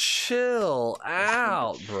 dude. Chill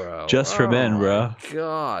out, bro. Just for men, bro.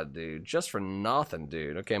 God, dude. Just for nothing,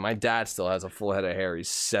 dude. Okay, my dad still has a full head of hair. He's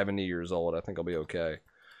 70 years old. I think I'll be okay.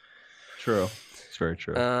 True. It's very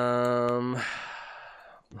true.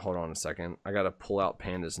 Hold on a second. I gotta pull out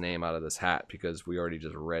Panda's name out of this hat because we already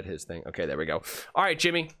just read his thing. Okay, there we go. All right,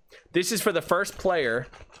 Jimmy. This is for the first player.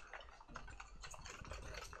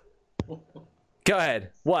 Go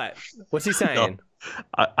ahead. What's he saying?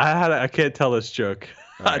 No, I can't tell this joke.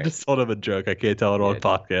 Right. I just told him a joke. I can't tell it on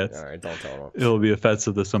podcast. All right, don't tell him. It'll be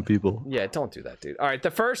offensive to some people. Yeah, don't do that, dude. All right, the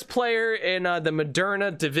first player in the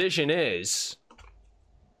Moderna division is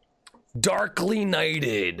Darkly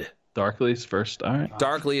Knighted. Darkly's first. All right.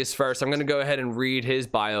 Darkly is first. I'm going to go ahead and read his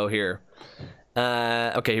bio here.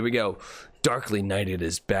 Okay, here we go. Darkly Knighted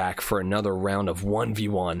is back for another round of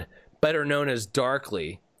 1v1. Better known as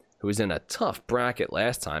Darkly, who was in a tough bracket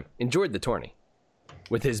last time, enjoyed the tourney.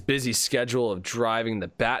 With his busy schedule of driving the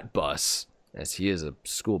Bat Bus, as he is a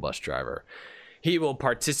school bus driver, he will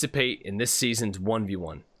participate in this season's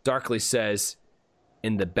 1v1. Darkly says,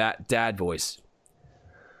 in the Bat Dad voice,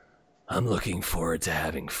 I'm looking forward to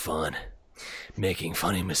having fun, making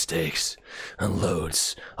funny mistakes, and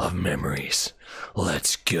loads of memories.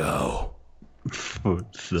 Let's go.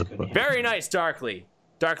 Very nice, Darkly.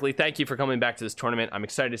 Darkly, thank you for coming back to this tournament. I'm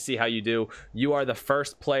excited to see how you do. You are the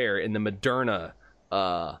first player in the Moderna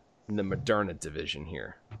division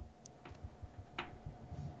here.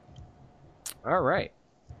 All right.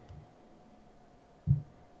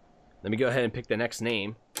 Let me go ahead and pick the next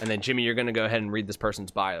name. And then, Jimmy, you're going to go ahead and read this person's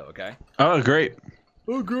bio, okay? Oh, great.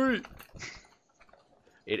 Oh, great.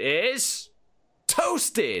 It is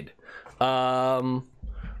Toasted. Hang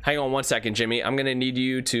on one second, Jimmy. I'm going to need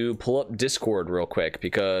you to pull up Discord real quick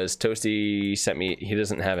because Toasty sent me... He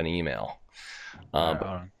doesn't have an email.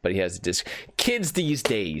 But he has a disc. Kids these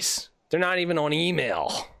days, they're not even on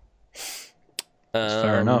email.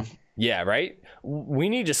 Fair enough. Yeah, right? We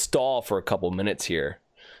need to stall for a couple minutes here.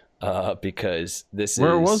 Because this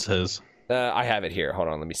Where was his? I have it here. Hold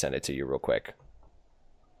on, let me send it to you real quick.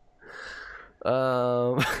 Dude,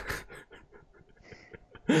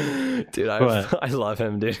 I love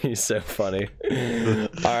him, dude. He's so funny. All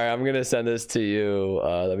right, I'm gonna send this to you.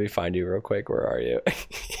 Let me find you real quick. Where are you?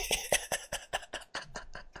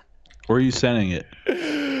 Where are you sending it?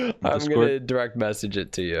 I'm gonna direct message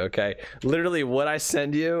it to you. Okay. Literally, what I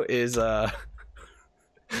send you is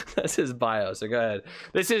that's his bio, so go ahead.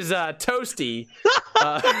 This is Toasty.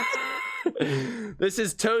 This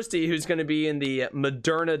is Toasty, who's going to be in the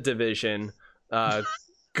Moderna division. Go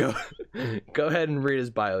ahead and read his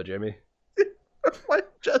bio, Jimmy. My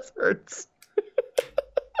chest hurts.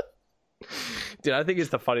 Dude, I think he's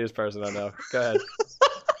the funniest person I know. Go ahead.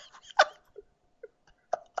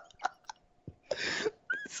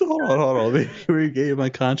 So, hold on. Let me regain my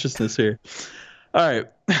consciousness here. All right.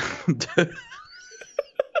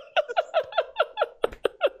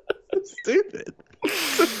 Stupid.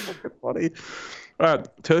 Funny. All right.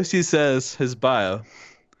 Toasty says his bio.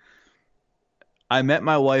 I met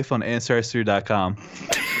my wife on Ancestry.com.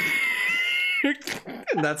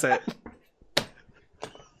 And that's it.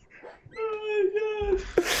 Oh my God.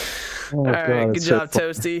 All right, good job,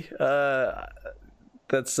 Toasty.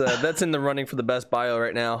 That's in the running for the best bio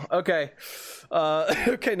right now. Okay.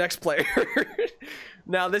 Okay, next player.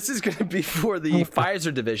 Now, this is going to be for the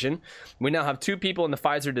Pfizer division. We now have 2 people in the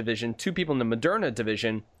Pfizer division, 2 people in the Moderna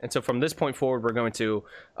division. And so from this point forward, we're going to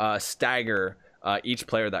stagger each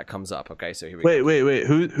player that comes up. Okay, so here we go. Wait.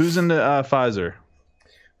 Who's in the Pfizer?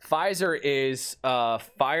 Pfizer is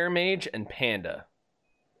Fire Mage and Panda.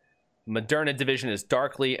 Moderna division is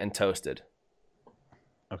Darkly and Toasted.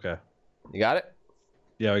 Okay. You got it?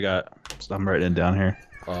 Yeah, we got it. I'm writing it down here.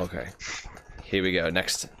 Oh, okay. Here we go.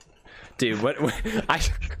 Next. Dude, what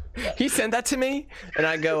he sent that to me and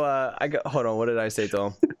I go, hold on, what did I say to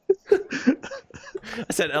him?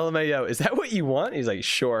 I said, LMAO, is that what you want? He's like,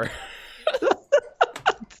 sure.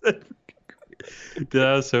 Dude,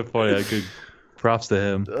 that was so funny. I could props to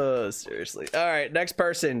him. Seriously. All right, next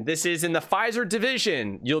person. This is in the Pfizer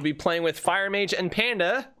division. You'll be playing with Fire Mage and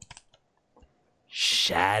Panda.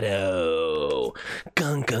 Shadow.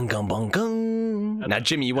 Gung, gung, gung, gung, gung. Now,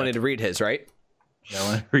 Jimmy, you wanted to read his, right? Yeah, I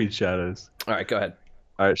want to read Shadows. All right, go ahead.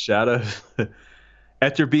 All right, Shadow.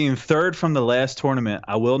 After being third from the last tournament,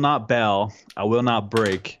 I will not bow. I will not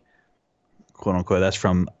break. "Quote unquote."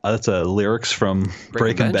 That's lyrics from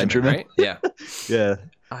Breaking Benjamin. Right? Yeah. Yeah.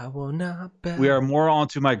 I will not bow. "We are more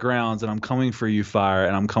onto my grounds, and I'm coming for you, Fire,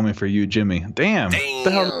 and I'm coming for you, Jimmy." Damn.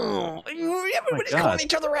 Everybody's calling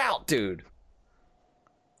each other out, dude.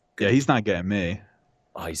 Yeah, he's not getting me.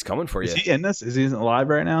 Oh, he's coming for you. Is he in this? Is he live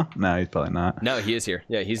right now? No, he's probably not. No, he is here.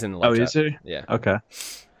 Yeah, he's in the live chat. He's here? Yeah. Okay.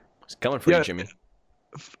 He's coming for you, Jimmy.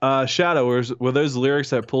 Shadow, were those lyrics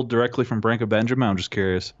that pulled directly from Breaking Benjamin? I'm just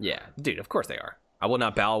curious. Yeah, dude, of course they are. I will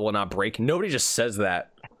not bow, I will not break. Nobody just says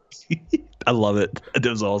that. I love it. It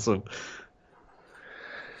was awesome.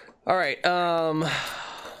 All right.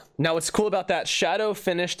 Now what's cool about that? Shadow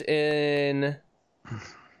finished in.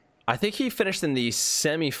 I think he finished in the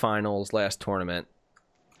semifinals last tournament.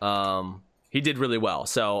 He did really well,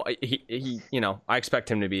 so he I expect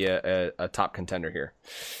him to be a top contender here.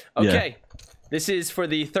 Okay, yeah. This is for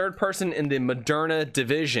the third person in the Moderna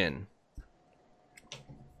division.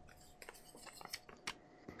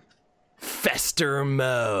 Fester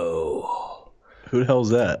Mo. Who the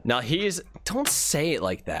hell's that? Now don't say it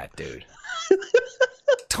like that, dude.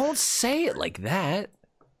 Don't say it like that.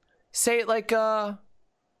 Say it like oh,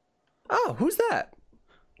 who's that?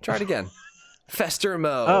 Try it again. Fester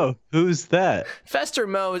Mo. Oh, who's that? Fester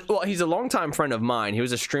Mo, well, he's a longtime friend of mine. He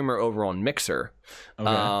was a streamer over on Mixer. Okay.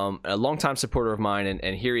 A longtime supporter of mine,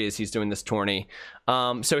 and here he is. He's doing this tourney.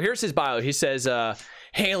 So here's his bio. He says,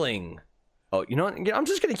 hailing. Oh, you know what? I'm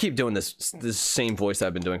just going to keep doing this same voice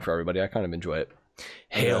I've been doing for everybody. I kind of enjoy it.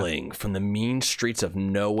 Hailing from the mean streets of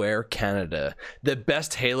Nowhere, Canada, the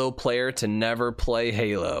best Halo player to never play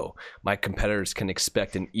Halo. My competitors can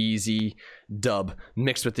expect an easy dub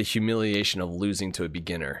mixed with the humiliation of losing to a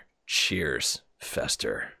beginner. Cheers,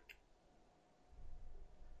 Fester.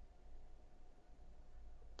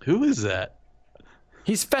 Who is that?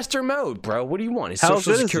 He's Fester Mode, bro. What do you want? His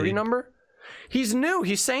social security number? He's new.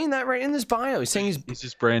 He's saying that right in his bio. He's saying he's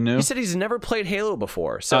just brand new. He said he's never played Halo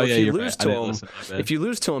before. So if you lose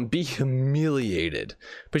to him, be humiliated.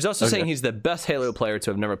 But he's also saying he's the best Halo player to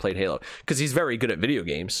have never played Halo because he's very good at video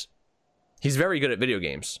games.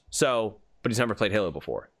 So, but he's never played Halo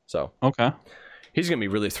before. So he's gonna be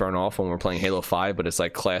really thrown off when we're playing Halo 5. But it's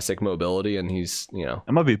like classic mobility, and he's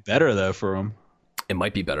it might be better though for him. It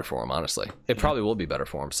might be better for him, honestly. It probably will be better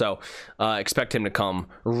for him. So expect him to come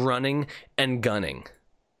running and gunning.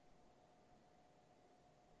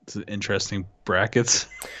 It's interesting brackets.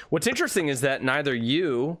 What's interesting is that neither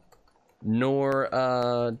you nor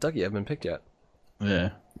Dougie have been picked yet.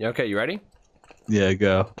 Yeah. Okay, you ready? Yeah,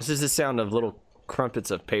 go. This is the sound of little crumpets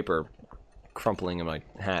of paper crumpling in my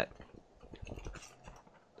hat.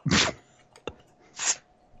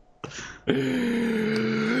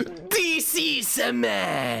 DC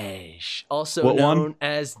Smash, also known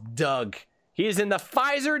as Doug. He is in the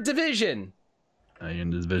Pfizer division. You're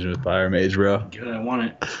in the division with Fire Mage, bro. Good, I want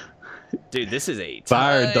it. Dude, this is a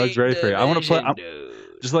Fire. Doug's ready for you. I want to play.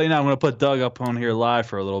 Just let you know, I'm going to put Doug up on here live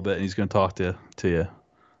for a little bit, and he's going to talk to you.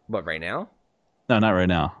 What, right now? No, not right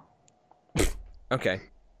now. Okay.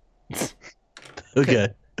 Okay.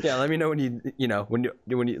 Yeah, let me know when you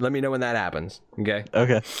let me know when that happens. Okay.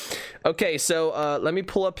 Okay, so let me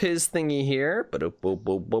pull up his thingy here.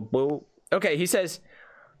 Okay, he says,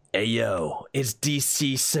 "Hey yo, it's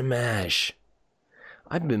DC Smash.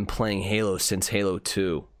 I've been playing Halo since Halo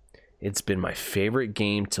 2. It's been my favorite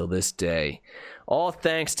game till this day. All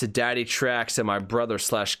thanks to Daddy Trax and my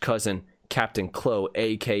brother/cousin, Captain Clo,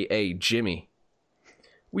 aka Jimmy.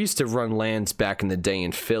 We used to run LANs back in the day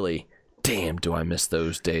in Philly. Damn, do I miss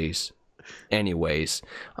those days. Anyways,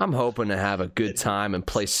 I'm hoping to have a good time and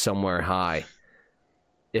play somewhere high.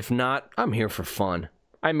 If not, I'm here for fun.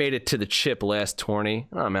 I made it to the chip last tourney,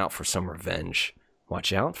 and I'm out for some revenge.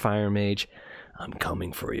 Watch out, Fire Mage. I'm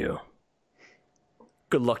coming for you.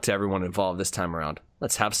 Good luck to everyone involved this time around.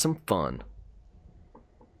 Let's have some fun.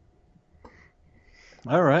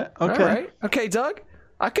 All right. Okay. All right. Okay, Doug.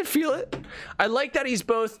 I can feel it. I like that he's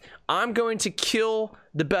both, I'm going to kill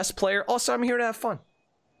the best player. Also, I'm here to have fun.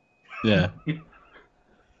 Yeah.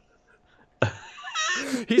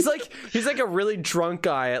 He's like a really drunk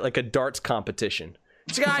guy at like a darts competition.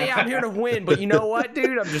 He's like, yeah, I'm here to win, but you know what,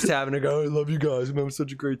 dude? I'm just having a go. I love you guys. I'm having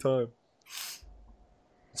such a great time.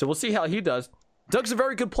 So we'll see how he does. Doug's a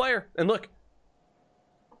very good player. And look,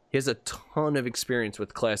 he has a ton of experience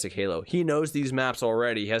with Classic Halo. He knows these maps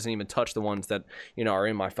already. He hasn't even touched the ones that, you know, are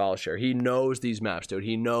in my file share. He knows these maps, dude.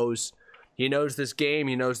 He knows this game.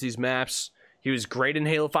 He knows these maps. He was great in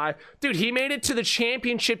Halo 5. Dude, he made it to the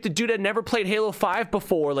championship. The dude had never played Halo 5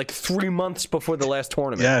 before, like 3 months before the last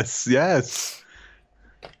tournament. Yes.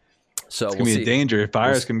 So it's gonna be a danger.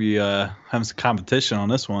 Fire's gonna be having some competition on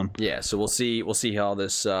this one. Yeah, so we'll see how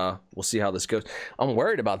this goes. I'm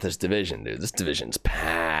worried about this division, dude. This division's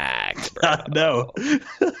packed, bro. No.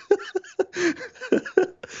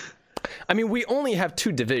 I mean, we only have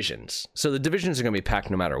 2 divisions, so the divisions are gonna be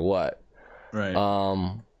packed no matter what. Right.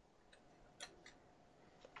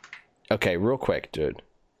 Okay, real quick, dude.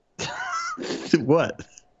 What?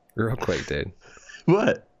 Real quick, dude.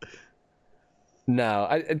 What?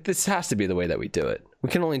 No, this has to be the way that we do it. We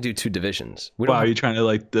can only do 2 divisions. Wow, are you trying to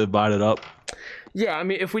like divide it up? Yeah, I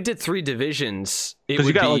mean, if we did 3 divisions, it would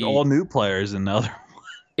you got like all new players in the other one.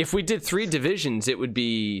 If we did 3 divisions, it would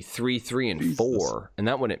be 3, 3, and 4, and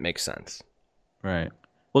that wouldn't make sense. Right.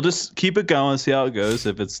 Well, just keep it going, see how it goes.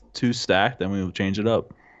 If it's too stacked, then we will change it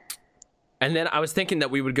up. And then I was thinking that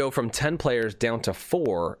we would go from 10 players down to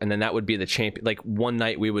 4, and then that would be the champion. Like one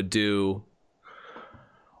night we would do.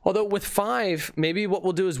 Although with 5, maybe what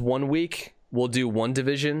we'll do is 1 week we'll do 1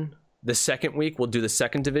 division. The second week we'll do the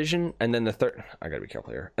second division, and then the third. I gotta be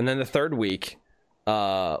careful here. And then the third week,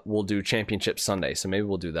 we'll do Championship Sunday. So maybe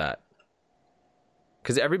we'll do that.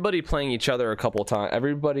 Because everybody playing each other a couple of times,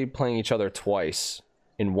 everybody playing each other twice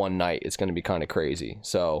in one night is going to be kind of crazy.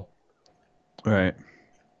 So, right.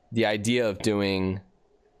 The idea of doing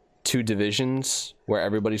 2 divisions where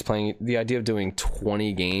everybody's playing, the idea of doing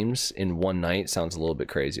 20 games in one night sounds a little bit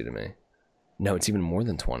crazy to me. No, it's even more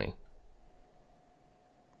than 20.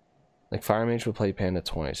 Like Fire Mage would play Panda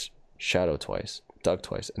twice, Shadow twice, Doug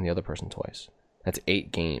twice, and the other person twice. That's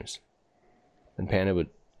 8 games. And Panda would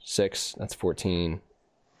 6, that's 14.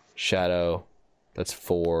 Shadow, that's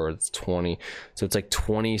 4, that's 20. So it's like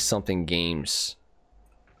 20 something games.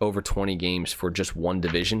 Over 20 games for just one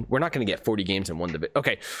division. We're not going to get 40 games in one division.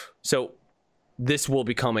 Okay, so this will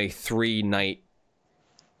become a 3-night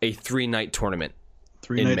tournament.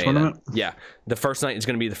 3-night tournament? Yeah. The first night is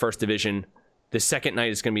going to be the first division. The second night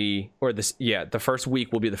is going to be, the first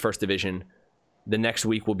week will be the first division. The next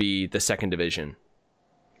week will be the second division.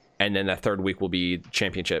 And then that third week will be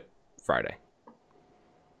Championship Friday.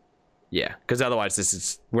 Yeah, because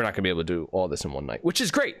otherwise we're not going to be able to do all this in one night, which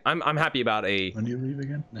is great. I'm happy about a... When do you leave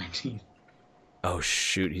again? 19th. Oh,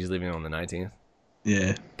 shoot. He's leaving on the 19th?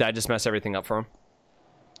 Yeah. Did I just mess everything up for him?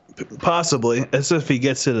 Possibly. As if he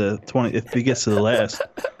gets to the 20... If he gets to the last.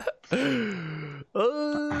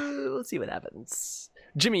 We'll see what happens.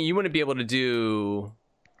 Jimmy, you wouldn't be able to do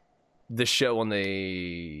the show on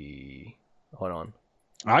the... Hold on.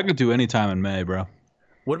 I could do any time in May, bro.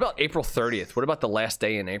 What about April 30th? What about the last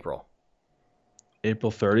day in April?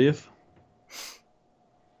 April 30th?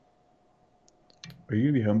 Are you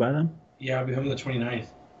going to be home by then? Yeah, I'll be home the 29th.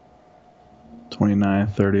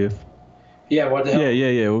 29th, 30th. Yeah, what the hell?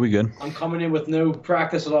 Yeah, we'll be good. I'm coming in with no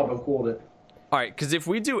practice at all, but I'm cool with it. All right, because if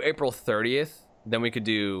we do April 30th, then we could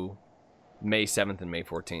do May 7th and May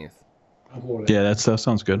 14th. I'm cool with it. Yeah, that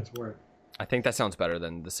sounds good. Let's work. I think that sounds better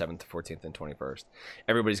than the 7th, 14th, and 21st.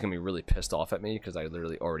 Everybody's going to be really pissed off at me because I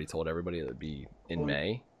literally already told everybody it would be in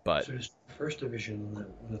May. But So there's first division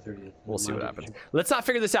on the 30th. we'll see what My happens. division. Let's not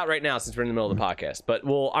figure this out right now since we're in the middle of the podcast. But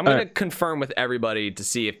I'm going to confirm with everybody to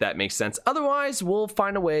see if that makes sense. Otherwise, we'll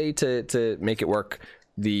find a way to make it work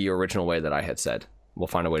the original way that I had said. We'll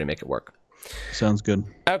find a way to make it work. Sounds good.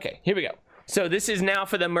 Okay, here we go. So this is now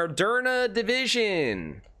for the Moderna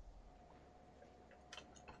division.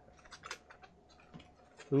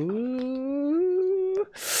 Ooh.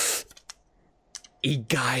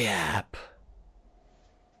 Egayap.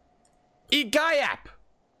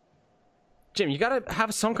 Jim, you gotta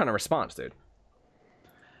have some kind of response, dude.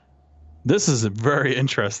 This is very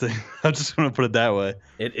interesting. I'm just going to put it that way.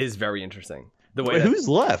 It is very interesting. The way Wait, who's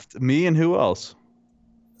left? Me and who else?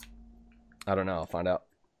 I don't know. I'll find out.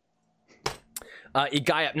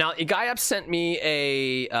 Igayap. Now, Igayap sent me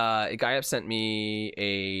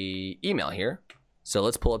a email here. So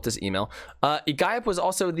let's pull up this email. Igayap was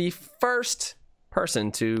also the first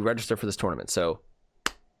person to register for this tournament. So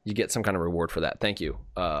you get some kind of reward for that. Thank you,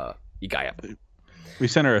 Igayap. We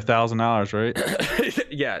sent her $1,000, right?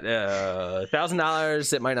 Yeah,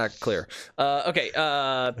 $1,000. It might not clear. Okay.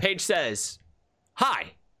 Paige says,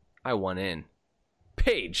 "Hi, I won in."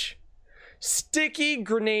 Paige, sticky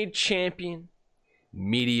grenade champion,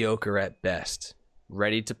 mediocre at best,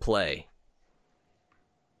 ready to play.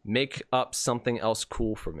 Make up something else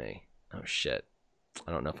cool for me. Oh shit.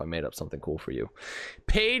 I don't know if I made up something cool for you.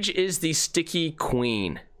 Paige is the sticky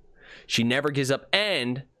queen. She never gives up,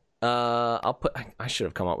 and I should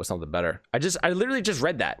have come up with something better. I literally just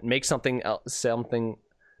read that. Make up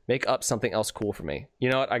something else cool for me. You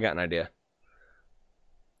know what? I got an idea.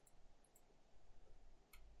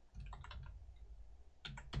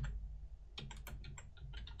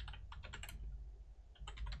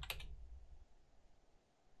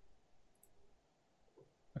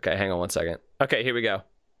 Okay, hang on one second. Okay, here we go.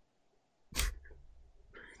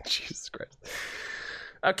 Jesus Christ.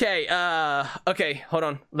 Okay, okay, hold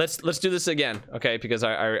on. Let's do this again. Okay, because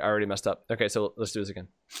I already messed up. Okay, so let's do this again.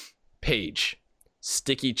 Paige,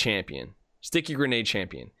 sticky champion, sticky grenade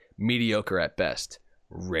champion, mediocre at best,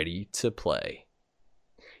 ready to play.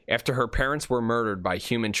 After her parents were murdered by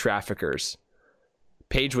human traffickers,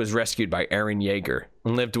 Paige was rescued by Eren Yeager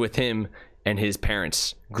and lived with him and his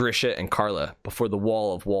parents, Grisha and Carla, before the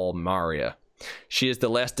Wall of Wall Maria. She is the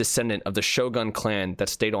last descendant of the Shogun clan that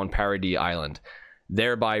stayed on Paradis Island,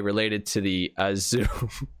 thereby related to the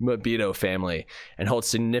Azumabito family, and holds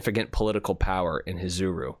significant political power in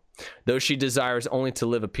Hizuru. Though she desires only to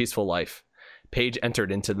live a peaceful life, Paige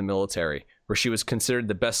entered into the military, where she was considered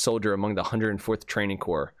the best soldier among the 104th Training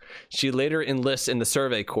Corps. She later enlists in the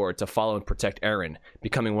Survey Corps to follow and protect Eren,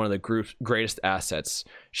 becoming one of the group's greatest assets.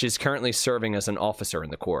 She is currently serving as an officer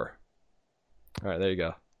in the Corps. All right, there you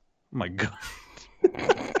go. Oh my god.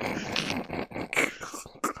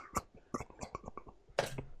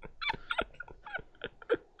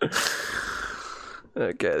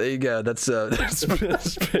 Okay, there you go. That's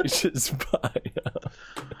Paige's bio.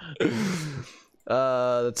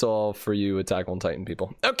 That's all for you Attack on Titan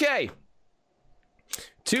people. Okay.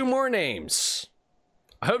 2 more names.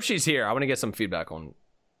 I hope she's here. I want to get some feedback on.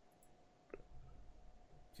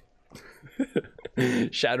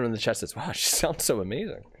 Shadow in the chest says, "Wow, she sounds so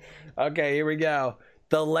amazing." Okay, here we go.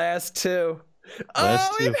 The last 2.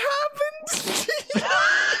 It happened.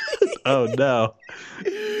 Oh no.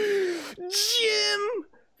 Jim,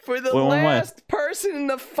 for the last person in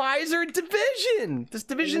the Pfizer division. This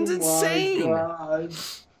division's insane. God.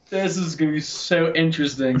 This is gonna be so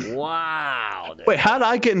interesting. Wow. Wait, how did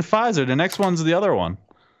I get in Pfizer? The next one's the other one.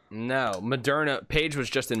 No, Moderna. Paige was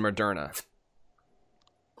just in Moderna.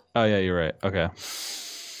 Oh yeah, you're right. Okay.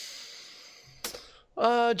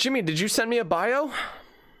 Jimmy, did you send me a bio?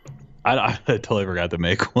 I totally forgot to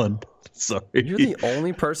make one. Sorry. You're the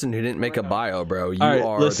only person who didn't make a bio, bro. You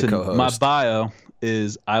are listen, the co-host. My bio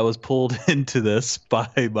is I was pulled into this by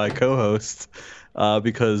my co-host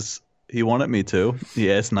because he wanted me to.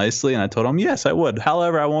 He asked nicely, and I told him yes, I would.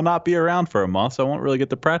 However, I will not be around for a month, so I won't really get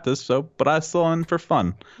to practice. But I'm still in for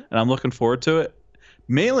fun, and I'm looking forward to it,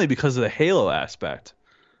 mainly because of the Halo aspect.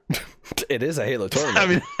 It is a Halo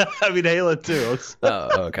tournament. I mean Halo 2.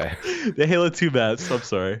 Oh, okay. The Halo 2 maps. I'm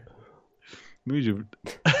sorry.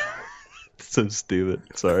 So stupid.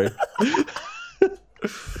 Sorry.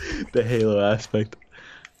 The Halo aspect.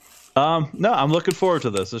 No, I'm looking forward to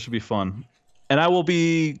this. This should be fun. And I will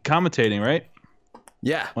be commentating, right?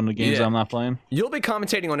 Yeah. On the games I'm not playing? You'll be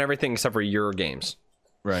commentating on everything except for your games.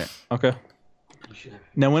 Right. Okay.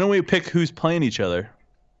 Now, when do we pick who's playing each other?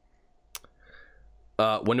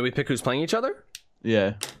 When do we pick who's playing each other?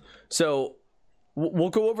 Yeah. So we'll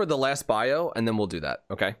go over the last bio and then we'll do that.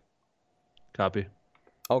 Okay. Copy.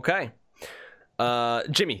 Okay.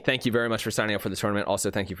 Jimmy, thank you very much for signing up for the tournament. Also,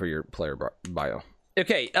 thank you for your player bio.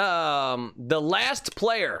 Okay. The last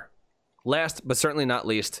player, last but certainly not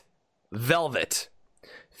least, Velvet,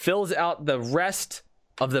 fills out the rest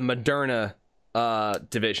of the Moderna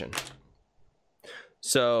division.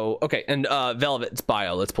 So, okay, and Velvet's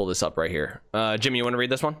bio, let's pull this up right here. Jimmy, you want to read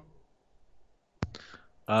this one?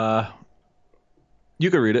 You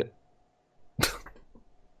can read it.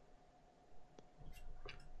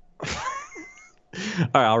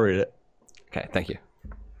 All right, I'll read it. Okay, thank you.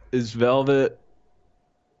 Is Velvet...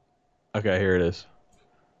 Okay, here it is.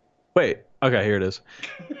 Wait, okay, here it is.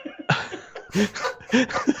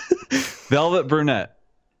 Velvet Brunette.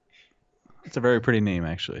 It's a very pretty name,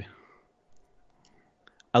 actually.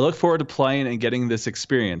 I look forward to playing and getting this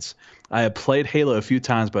experience. I have played Halo a few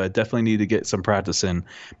times, but I definitely need to get some practice in.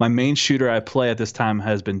 My main shooter I play at this time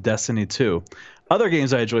has been Destiny 2. Other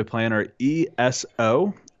games I enjoy playing are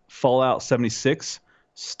ESO, Fallout 76,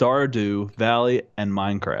 Stardew Valley, and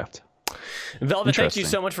Minecraft. Velvet, thank you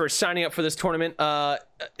so much for signing up for this tournament.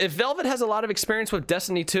 If Velvet has a lot of experience with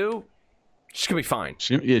Destiny 2, she's gonna be fine.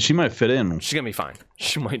 She might fit in. She's gonna be fine.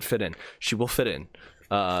 She might fit in. She will fit in.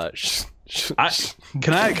 Can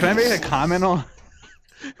I make a comment on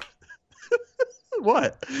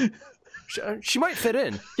what? She might fit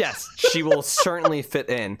in. Yes, she will certainly fit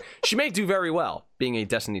in. She may do very well being a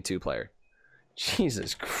Destiny 2 player.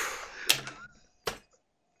 Jesus Christ.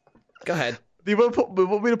 Go ahead. Do you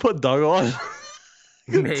want me to put Doug on?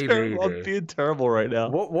 Maybe. I'm being terrible right now.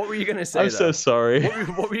 What were you gonna say? I'm so sorry.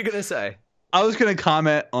 What were you gonna say? I was gonna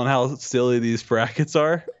comment on how silly these brackets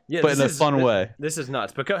are, but in a fun way. This is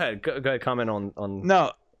nuts. But go ahead. Go ahead. Comment on.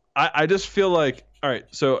 No, I just feel like, all right.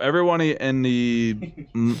 So everyone in the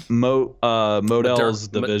Models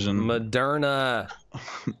division, Moderna,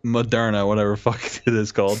 whatever fuck it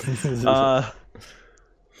is called,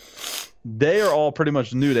 they are all pretty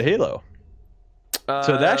much new to Halo.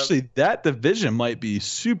 So that division might be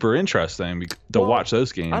super interesting to watch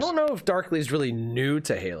those games. I don't know if Darkly is really new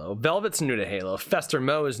to Halo. Velvet's new to Halo. Fester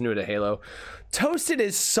Mo is new to Halo. Toasted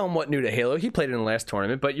is somewhat new to Halo. He played in the last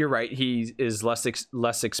tournament, but you're right. He is less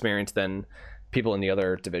experienced than people in the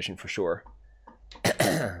other division for sure.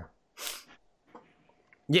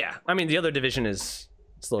 Yeah, I mean the other division it's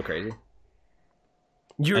a little crazy.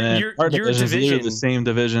 Your division is literally the same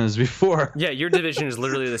division as before. Yeah, your division is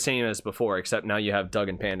literally the same as before, except now you have Doug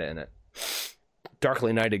and Panda in it. Darkly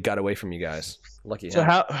United got away from you guys. Lucky him. So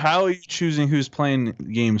how are you choosing who's playing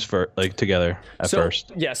games together at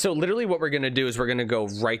first? Yeah, so literally what we're gonna do is we're gonna go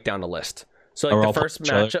right down the list. So like the first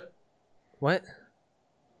matchup. What?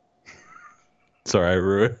 Sorry, I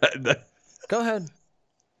ruined that. Go ahead.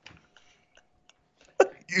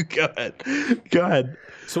 You go ahead. Go ahead.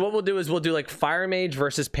 So what we'll do is we'll do like Fire Mage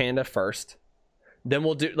versus Panda first. Then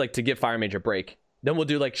we'll do like to give Fire Mage a break. Then we'll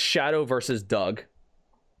do like Shadow versus Doug.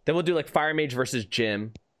 Then we'll do like Fire Mage versus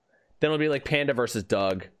Jim. Then it'll be like Panda versus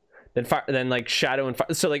Doug. Then like Shadow and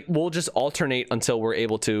Fire. So like we'll just alternate until we're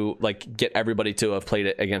able to like get everybody to have played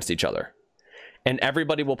it against each other. And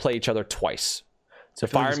everybody will play each other twice. So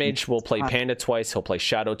Fire Mage will play Panda twice, he'll play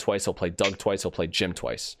Shadow twice, he'll play Doug twice, he'll play Jim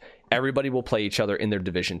twice. Everybody will play each other in their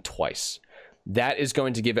division twice. That is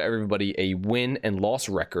going to give everybody a win and loss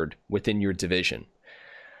record within your division.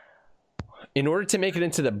 In order to make it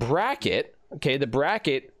into the bracket, okay, the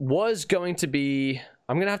bracket was going to be...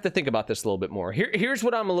 I'm going to have to think about this a little bit more. Here's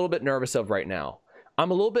what I'm a little bit nervous of right now.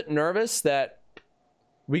 I'm a little bit nervous that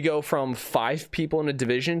we go from 5 people in a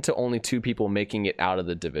division to only 2 people making it out of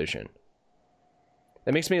the division.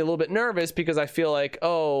 That makes me a little bit nervous because I feel like,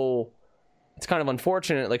 oh, it's kind of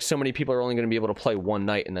unfortunate. Like so many people are only going to be able to play one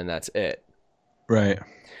night and then that's it. Right.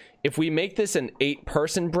 If we make this an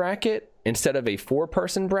 8-person bracket instead of a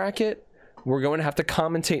 4-person bracket, we're going to have to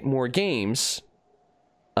commentate more games.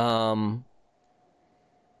 But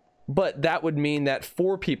that would mean that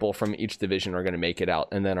 4 people from each division are going to make it out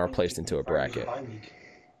and then are placed into a bracket.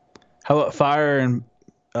 How about Fire and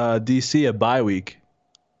DC a bye week?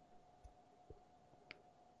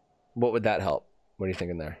 What would that help? What are you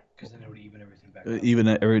thinking there? Because then it would even everything back up.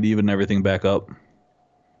 Even everything back up.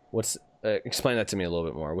 What's explain that to me a little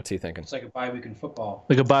bit more. What's he thinking? It's like a bye week in football.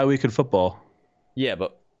 Like a bye week in football. Yeah,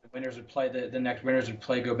 but The winners would play the next winners would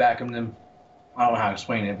play, go back, and then I don't know how to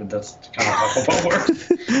explain it, but that's kind of how football works.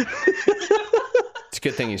 it's a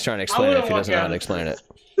good thing he's trying to explain it if he doesn't know how to explain it.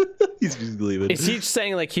 He's just leaving. Is he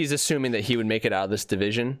saying like he's assuming that he would make it out of this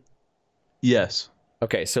division? Yes.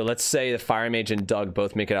 Okay, so let's say the Fire Mage and Doug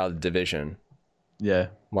both make it out of the division. Yeah.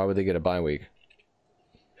 Why would they get a bye week?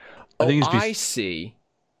 I think it's I see.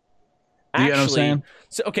 You get what I'm saying?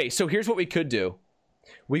 So here's what we could do.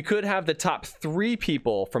 We could have the top 3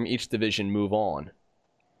 people from each division move on.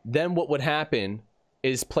 Then what would happen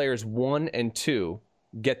is players 1 and 2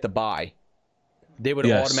 get the bye. They would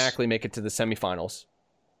automatically make it to the semifinals.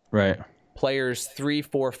 Right. Players 3,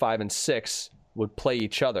 4, 5, and 6 would play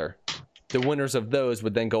each other. The winners of those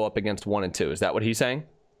would then go up against 1 and 2. Is that what he's saying?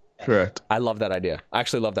 Correct. I love that idea. I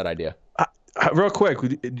actually love that idea. Real quick,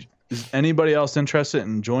 is anybody else interested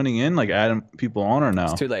in joining in, like adding people on, or no?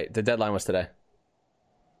 It's too late. The deadline was today.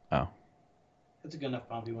 Oh. That's a good enough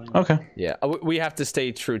boundary. Okay. Yeah, we have to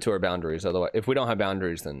stay true to our boundaries. Otherwise, if we don't have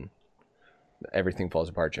boundaries, then everything falls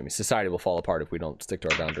apart, Jimmy. Society will fall apart if we don't stick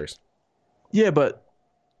to our boundaries. Yeah, but...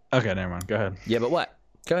 Okay, never mind. Go ahead. Yeah, but what?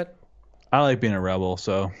 Go ahead. I like being a rebel,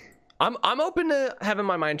 so... I'm open to having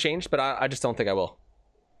my mind changed, but I just don't think I will.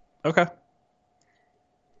 Okay.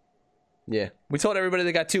 Yeah. We told everybody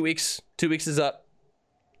they got 2 weeks. 2 weeks is up.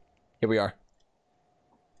 Here we are.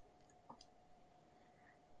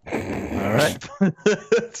 All right.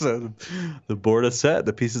 So the board is set.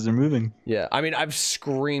 The pieces are moving. Yeah. I mean, I've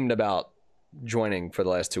screamed about joining for the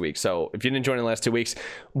last 2 weeks. So if you didn't join in the last 2 weeks,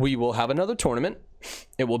 we will have another tournament.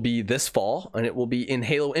 It will be this fall, and it will be in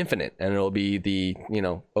Halo Infinite, and it'll be the,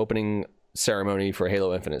 opening ceremony for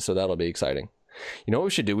Halo Infinite. So that'll be exciting. You know what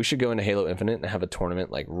we should do? We should go into Halo Infinite and have a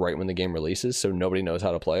tournament like right when the game releases, so nobody knows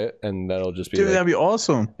how to play it, and that'll just be. Dude, that'd be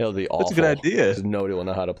awesome. It'll be awful. That's a good idea. Because nobody will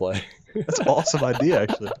know how to play. That's an awesome idea,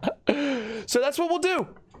 actually. So that's what we'll do.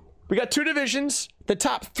 We got 2 divisions. The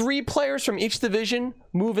top 3 players from each division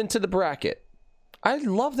move into the bracket. I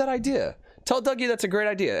love that idea. Tell Dougie that's a great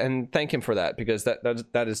idea, and thank him for that, because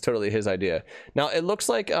that is totally his idea. Now it looks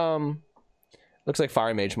like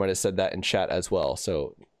Fire Mage might have said that in chat as well.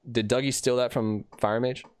 So did Dougie steal that from Fire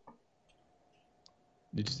Mage?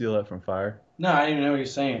 Did you steal that from Fire? No, I didn't even know what he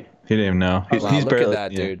was saying. He didn't even know. He's Look barely,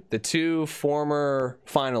 at that, dude. The 2 former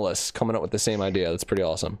finalists coming up with the same idea. That's pretty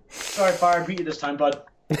awesome. Sorry, Fire, beat you this time, bud.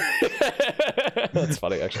 That's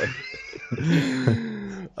funny, actually.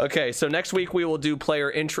 Okay, so next week we will do not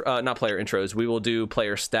player intros. We will do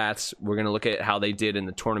player stats. We're gonna look at how they did in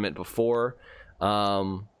the tournament before.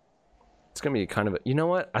 It's gonna be kind of you know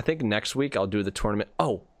what? I think next week I'll do the tournament.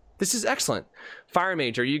 Oh, this is excellent. Fire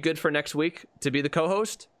Mage, are you good for next week to be the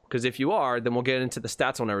co-host? Because if you are, then we'll get into the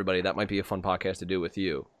stats on everybody. That might be a fun podcast to do with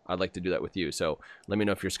you. I'd like to do that with you. So let me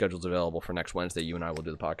know if your schedule's available for next Wednesday. You and I will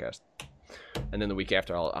do the podcast. And then the week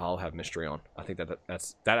after, I'll have Mystery on. I think that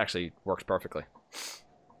actually works perfectly.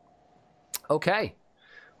 Okay.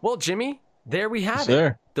 Well, Jimmy, there we have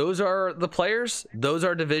it. Those are the players. Those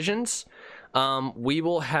are divisions. We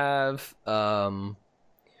will have...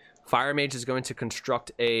 Fire Mage is going to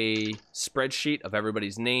construct a spreadsheet of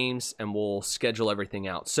everybody's names, and we'll schedule everything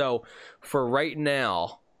out. So for right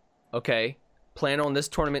now, okay, plan on this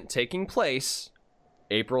tournament taking place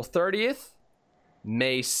April 30th,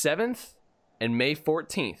 May 7th, and May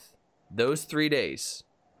 14th. Those 3 days.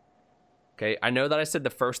 Okay, I know that I said the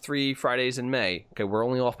first 3 Fridays in May. Okay, we're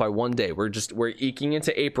only off by 1 day. We're eking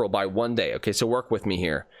into April by 1 day. Okay, so work with me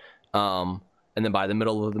here. And then by the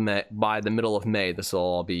middle of May, this will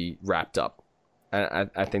all be wrapped up.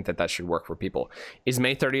 I think that should work for people. Is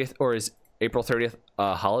May 30th or is April 30th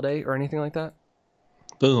a holiday or anything like that?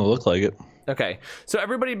 Doesn't look like it. Okay, so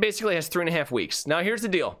everybody basically has 3.5 weeks. Now here's the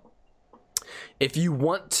deal. If you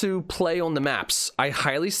want to play on the maps, I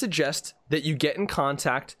highly suggest that you get in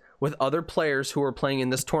contact with other players who are playing in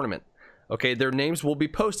this tournament. Okay, their names will be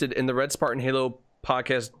posted in the Red Spartan Halo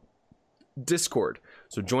podcast Discord.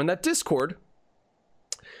 So join that Discord.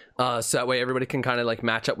 So that way everybody can kind of like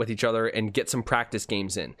match up with each other and get some practice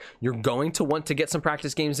games in. You're going to want to get some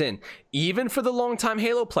practice games in. Even for the longtime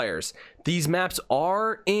Halo players, these maps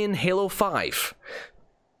are in Halo 5.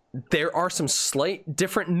 There are some slight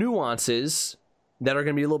different nuances that are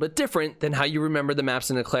going to be a little bit different than how you remember the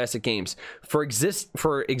maps in the classic games. For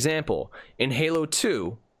example, in Halo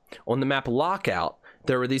 2, on the map Lockout,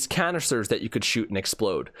 there were these canisters that you could shoot and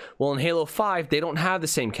explode. Well, in Halo 5, they don't have the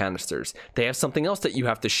same canisters. They have something else that you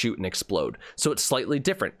have to shoot and explode. So it's slightly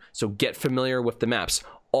different. So get familiar with the maps.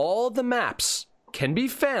 All the maps can be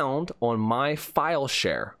found on my file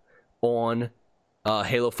share on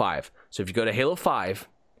Halo 5. So if you go to Halo 5,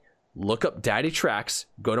 look up Daddy Tracks,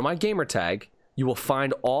 go to my gamer tag, you will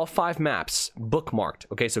find all 5 maps bookmarked.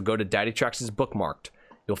 Okay, so go to Daddy Tracks' bookmarked.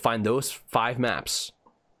 You'll find those 5 maps.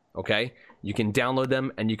 Okay? You can download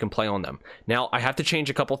them and you can play on them. Now, I have to change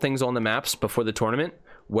a couple things on the maps before the tournament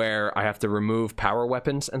where I have to remove power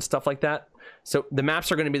weapons and stuff like that. So the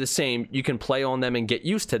maps are going to be the same. You can play on them and get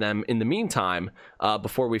used to them in the meantime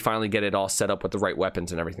before we finally get it all set up with the right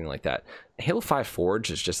weapons and everything like that. Halo 5 Forge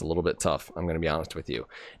is just a little bit tough. I'm going to be honest with you.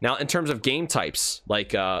 Now, in terms of game types,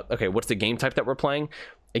 like, okay, what's the game type that we're playing?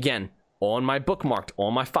 Again, on my bookmarked,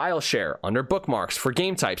 on my file share, under bookmarks for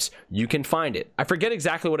game types, you can find it. I forget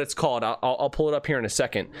exactly what it's called. I'll pull it up here in a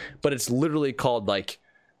second, but it's literally called like,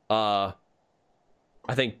 I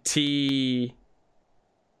think TMB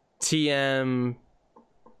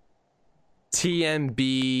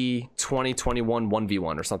 2021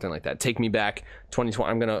 1v1 or something like that. Take Me Back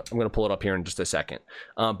 2020. I'm gonna pull it up here in just a second.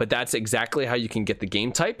 But that's exactly how you can get the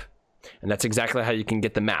game type, and that's exactly how you can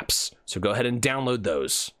get the maps. So go ahead and download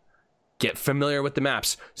those. Get familiar with the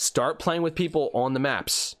maps. Start playing with people on the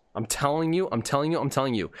maps. I'm telling you.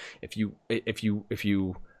 If you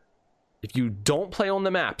don't play on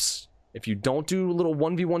the maps, if you don't do little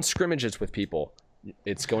 1v1 scrimmages with people,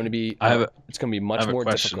 it's going to be much more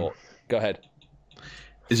difficult. Go ahead.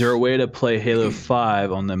 Is there a way to play Halo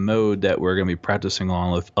 5 on the mode that we're going to be practicing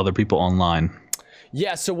on with other people online?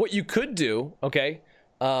 Yeah, so what you could do, okay,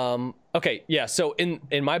 yeah, so in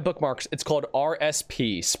my bookmarks, it's called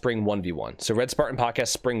RSP, Spring 1v1. So Red Spartan Podcast,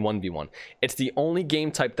 Spring 1v1. It's the only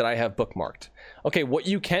game type that I have bookmarked. Okay, what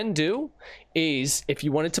you can do is, if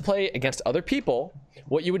you wanted to play against other people,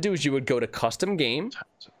 what you would do is you would go to Custom Game.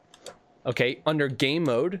 Okay, under Game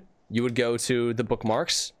Mode, you would go to the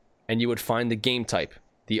bookmarks, and you would find the game type,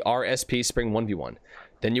 the RSP, Spring 1v1.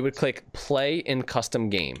 Then you would click Play in Custom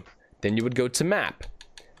Game. Then you would go to Map.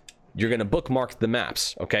 You're going to bookmark the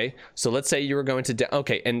maps, okay? So let's say you were going to...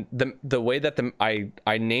 okay, and the way that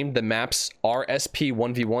I named the maps RSP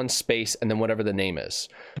 1v1 space and then whatever the name is.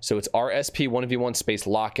 So it's RSP 1v1 space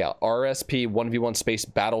Lockout, RSP 1v1 space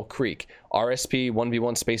Battle Creek, RSP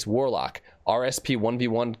 1v1 space Warlock, RSP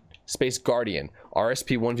 1v1 space Guardian,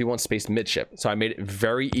 RSP 1v1 space Midship. So I made it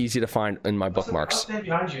very easy to find in my bookmarks.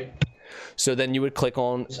 Behind you. So then you would click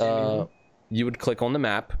on... you would click on the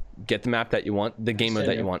map, get the map that you want, the game mode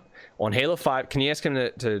that you want. On Halo 5, can you ask him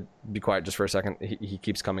to be quiet just for a second? He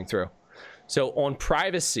keeps coming through. So on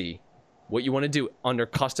privacy, what you want to do under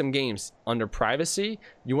custom games, under privacy,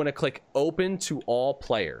 you want to click open to all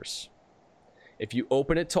players. If you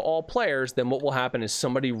open it to all players, then what will happen is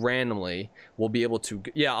somebody randomly will be able to,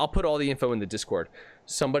 yeah, I'll put all the info in the Discord.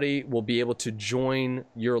 Somebody will be able to join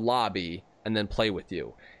your lobby and then play with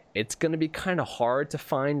you. It's going to be kind of hard to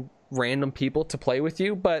find random people to play with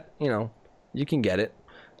you, but you know, you can get it.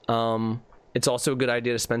 It's also a good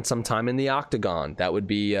idea to spend some time in the Octagon. That would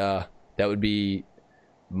be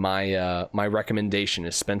my recommendation,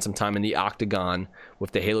 is spend some time in the Octagon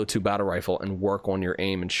with the Halo 2 battle rifle and work on your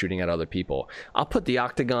aim and shooting at other people. I'll put the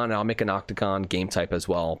Octagon, I'll make an Octagon game type as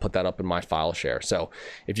well. I'll put that up in my file share. So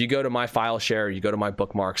if you go to my file share, you go to my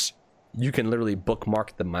bookmarks, you can literally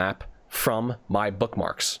bookmark the map from my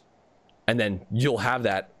bookmarks, and then you'll have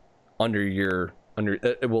that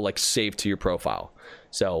it will like save to your profile.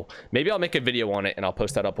 So maybe I'll make a video on it and I'll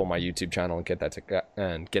post that up on my YouTube channel and get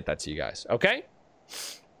that to you guys. Okay.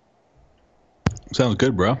 Sounds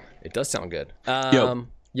good, bro. It does sound good. Yo.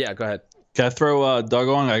 Yeah, go ahead. Can I throw Doug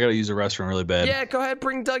on? I gotta use the restroom really bad. Yeah, go ahead.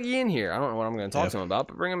 Bring Dougie in here. I don't know what I'm gonna talk to him about,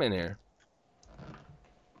 but bring him in here.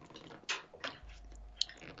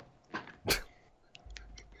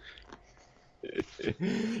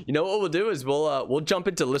 You know what we'll do is we'll jump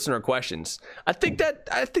into listener questions. I think that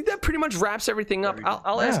pretty much wraps everything up.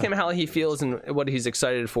 I'll ask him how he feels and what he's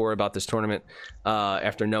excited for about this tournament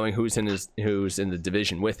after knowing who's in the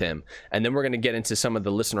division with him, and then we're gonna get into some of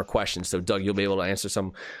the listener questions. So Doug, you'll be able to answer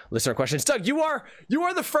some listener questions. Doug, you are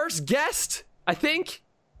the first guest. I think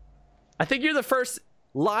you're the first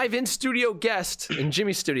live in studio guest, in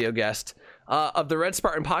Jimmy's studio guest of the Red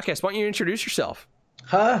Spartan Podcast. Why don't you introduce yourself?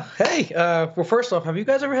 Hey, well, first off, have you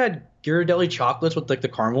guys ever had Ghirardelli chocolates with like the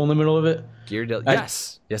caramel in the middle of it? Ghirardelli,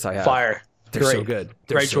 yes, I have. Fire, they're so good.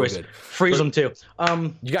 Great choice. Good. Freeze them too.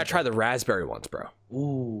 You gotta try the raspberry ones, bro.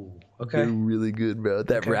 Ooh, okay. They're really good, bro.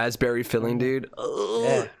 That raspberry filling, dude. Oh,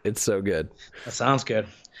 yeah. It's so good. That sounds good.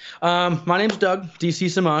 My name's Doug, DC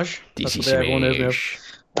Samaj. DC Samaj.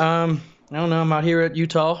 I don't know. I'm out here at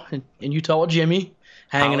Utah, in Utah with Jimmy,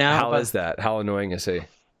 hanging out. How is that? How annoying is he?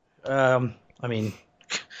 I mean,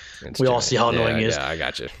 we all see how annoying he is. Yeah, I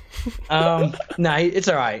got you. No, it's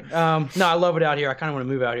all right. No, I love it out here. I kind of want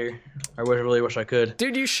to move out here. I really wish I could.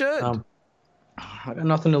 Dude, you should. I got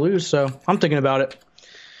nothing to lose, so I'm thinking about it.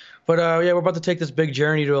 But yeah, we're about to take this big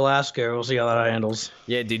journey to Alaska. We'll see how that handles.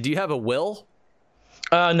 Yeah, dude. Do you have a will?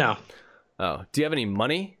 No. Oh, do you have any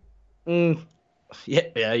money? Yeah.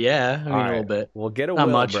 I mean, a little bit. Well, get a Not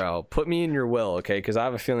will, much. bro. Put me in your will, okay? Because I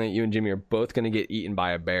have a feeling that you and Jimmy are both going to get eaten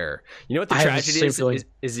by a bear. You know what the I have the tragedy same is? feeling.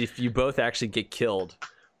 Is if you both actually get killed,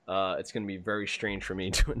 it's going to be very strange for me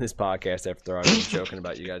doing this podcast after I've been joking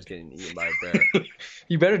about you guys getting eaten by a bear.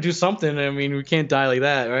 You better do something. I mean, we can't die like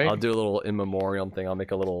that, right? I'll do a little in memoriam thing. I'll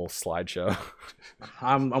make a little slideshow.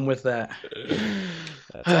 I'm with that.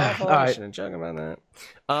 That's awful. All right. I shouldn't joke about that.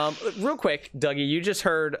 Real quick, Dougie, you just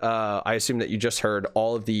heard, I assume that you just heard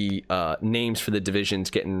all of the names for the divisions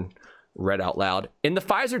getting read out loud. In the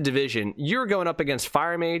Pfizer division, you're going up against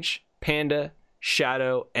Fire Mage, Panda,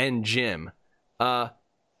 Shadow, and Jim.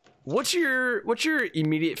 What's your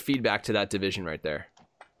immediate feedback to that division right there?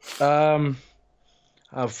 Fire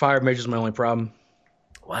Mage is my only problem.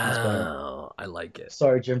 Wow, I like it.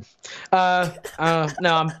 Sorry, Jim. No,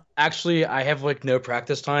 I have like no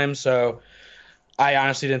practice time, so I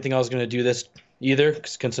honestly didn't think I was going to do this either,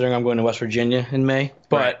 considering I'm going to West Virginia in May.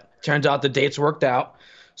 But turns out the dates worked out,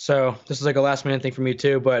 so this is like a last minute thing for me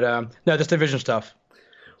too. But no, this division's tough.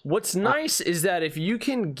 What's nice is that if you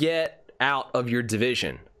can get out of your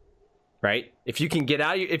division, right? If you can get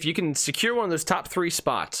out, if you can secure one of those top 3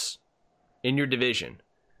 spots in your division,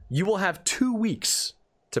 you will have 2 weeks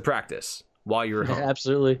to practice while you're home. Yeah,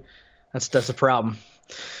 absolutely. That's a problem.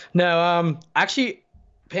 No, actually,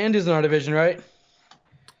 Panda's in our division, right?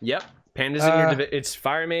 Yep. Panda's in your division. It's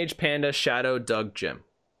Fire Mage, Panda, Shadow, Doug, Jim.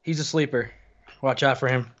 He's a sleeper. Watch out for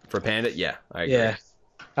him. For Panda, yeah, I agree. Yeah,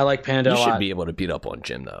 I like Panda You a lot. should be able to beat up on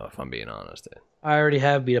Jim, though, if I'm being honest. I already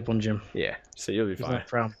have beat up on Jim. Yeah, so you'll be He's fine. not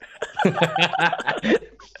from.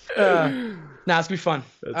 Nah, it's gonna be fun.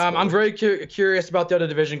 I'm very curious about the other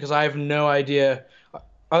division because I have no idea.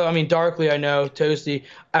 I mean, Darkly, I know. Toasty.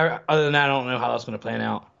 Other than that, I don't know how that's gonna plan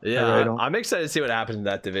out. Yeah, I really don't. I'm excited to see what happens in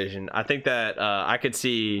that division. I think that I could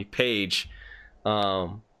see Paige.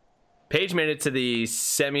 Paige made it to the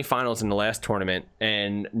semifinals in the last tournament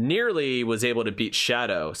and nearly was able to beat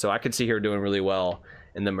Shadow. So I could see her doing really well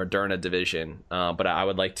in the Moderna division. But I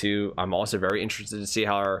would like to. I'm also very interested to see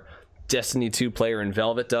how our Destiny 2 player in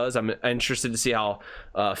Velvet does. I'm interested to see how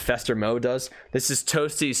Fester Mo does. This is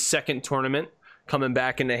Toasty's second tournament coming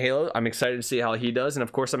back into Halo. I'm excited to see how he does. And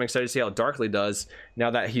of course, I'm excited to see how Darkly does now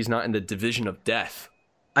that he's not in the Division of Death.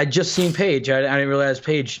 I just seen Paige. I didn't realize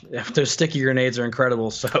Paige. Those sticky grenades are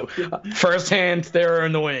incredible. So firsthand, they're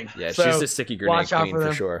in the wing. Yeah, so, she's the sticky grenade watch out queen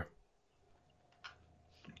for sure.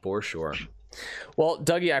 For sure. Well,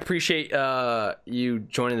 Dougie, I appreciate you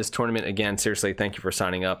joining this tournament again. Seriously, thank you for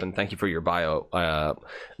signing up and thank you for your bio.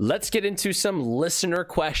 Let's get into some listener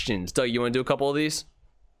questions. Doug, you want to do a couple of these?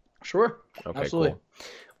 Sure. Okay, absolutely. Cool.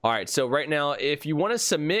 All right, so right now, if you want to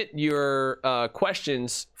submit your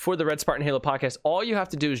questions for the Red Spartan Halo podcast, all you have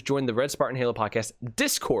to do is join the Red Spartan Halo podcast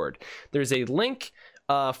Discord. There's a link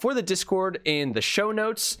for the Discord in the show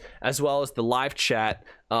notes, as well as the live chat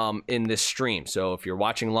in this stream. So if you're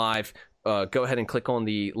watching live, go ahead and click on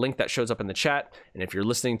the link that shows up in the chat. And if you're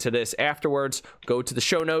listening to this afterwards, go to the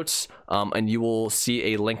show notes and you will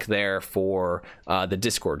see a link there for the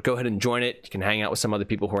Discord. Go ahead and join it. You can hang out with some other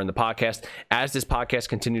people who are in the podcast. As this podcast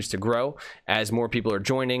continues to grow, as more people are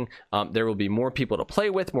joining, there will be more people to play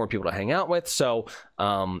with, more people to hang out with. So,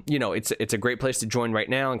 it's a great place to join right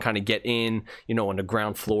now and kind of get in, on the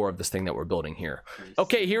ground floor of this thing that we're building here.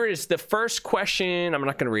 Okay, here is the first question. I'm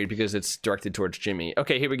not going to read because it's directed towards Jimmy.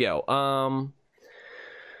 Okay, here we go.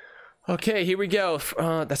 Okay, here we go.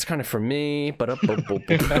 That's kind of for me. I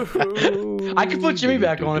can put Jimmy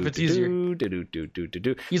back on if it's easier.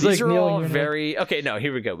 These like are all very... Okay, no,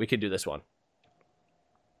 here we go. We could do this one.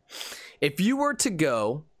 If you were to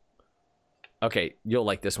go... Okay, you'll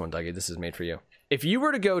like this one, Dougie. This is made for you. If you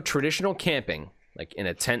were to go traditional camping, like in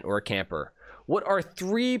a tent or a camper, what are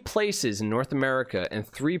 3 places in North America and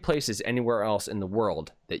 3 places anywhere else in the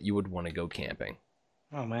world that you would want to go camping?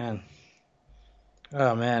 Oh, man.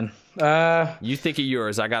 You think of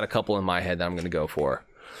yours. I got a couple in my head that I'm going to go for.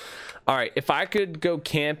 All right. If I could go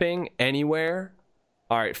camping anywhere.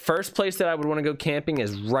 All right. First place that I would want to go camping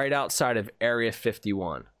is right outside of Area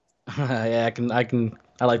 51. Yeah,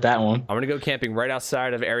 I like that one. I'm going to go camping right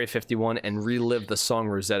outside of Area 51 and relive the song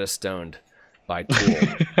Rosetta Stoned by Tool.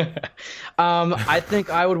 I think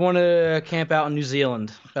I would want to camp out in New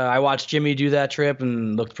Zealand. I watched Jimmy do that trip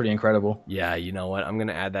and looked pretty incredible. Yeah, you know what? I'm going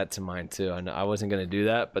to add that to mine too. I know I wasn't going to do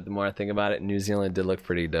that, but the more I think about it, New Zealand did look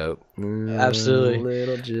pretty dope. Absolutely. A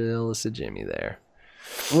little jealous of Jimmy there.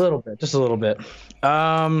 A little bit, just a little bit.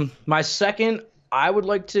 My second, I'd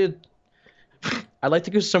like to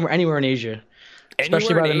go somewhere, anywhere in Asia.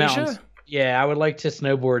 Especially by the mountains. Yeah, I would like to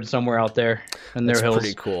snowboard somewhere out there in their hills.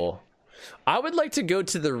 Pretty cool. I would like to go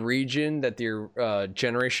to the region that the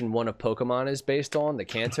Generation 1 of Pokemon is based on, the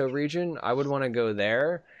Kanto region. I would want to go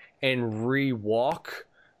there and re-walk,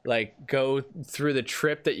 like go through the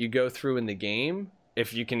trip that you go through in the game,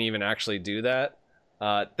 if you can even actually do that.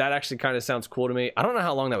 That actually kind of sounds cool to me. I don't know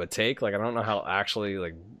how long that would take. Like, I don't know how actually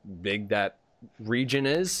like big that region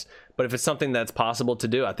is, but if it's something that's possible to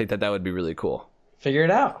do, I think that would be really cool. Figure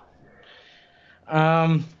it out.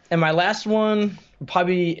 And my last one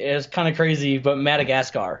probably is kind of crazy, but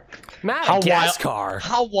Madagascar. Madagascar?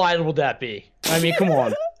 How wild would that be? I mean, come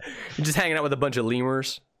on. You're just hanging out with a bunch of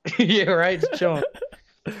lemurs. Yeah, right? Just chilling.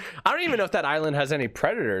 I don't even know if that island has any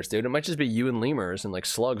predators, dude. It might just be you and lemurs and like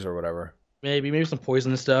slugs or whatever. Maybe some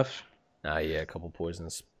poisonous stuff. Yeah, a couple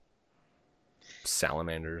poisonous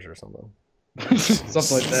salamanders or something.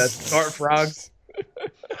 Something like that. Dart frogs.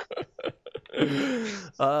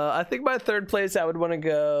 I think my third place I would want to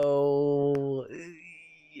go.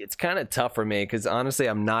 It's kind of tough for me because honestly,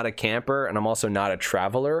 I'm not a camper and I'm also not a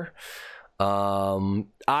traveler.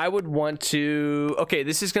 I would want to. Okay,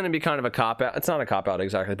 this is going to be kind of a cop out. It's not a cop out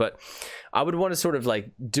exactly, but I would want to sort of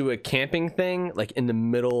like do a camping thing like in the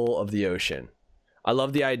middle of the ocean. I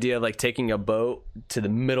love the idea of like taking a boat to the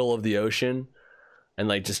middle of the ocean and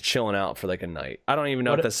like just chilling out for like a night. I don't even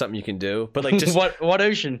know if that's something you can do, but like just what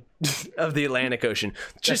ocean? Of the Atlantic Ocean.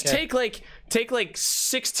 Just take like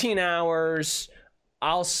 16 hours.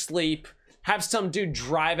 I'll sleep. Have some dude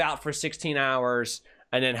drive out for 16 hours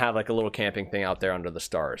and then have like a little camping thing out there under the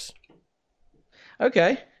stars.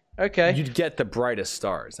 Okay. You'd get the brightest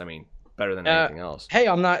stars. I mean, better than anything else. Hey,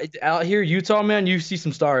 I'm not out here, Utah, man. You see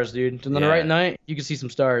some stars, dude. On the right night, you can see some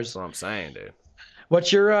stars. That's what I'm saying, dude.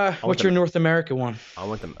 What's your North America one? I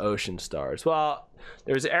want them ocean stars. Well,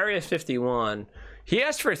 there's Area 51. He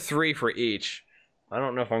asked for 3 for each. I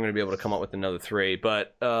don't know if I'm going to be able to come up with another 3,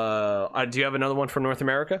 but do you have another one for North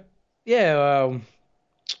America? Yeah,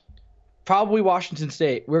 probably Washington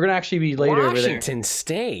State. We're gonna actually be later over there. Washington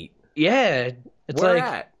State. Yeah, it's Where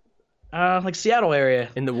like at? like Seattle area.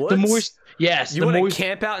 In the woods. The moist. Yes. You want to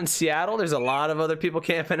camp out in Seattle? There's a lot of other people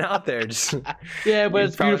camping out there. Just yeah, but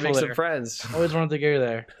it's beautiful make there. some friends. Always wanted to go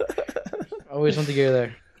there. Always wanted to go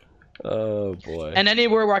there. Oh boy. And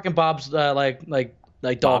anywhere where I can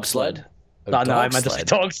like dog sled. Oh, No, I dog meant to say sled.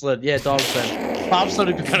 dog sled. Yeah, dog sled. Bobsled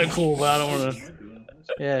would be kind of cool, but I don't want to.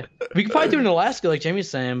 Yeah, we could probably do it in Alaska, like Jamie's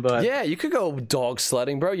saying, but Yeah, you could go dog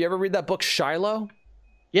sledding, bro. You ever read that book Shiloh?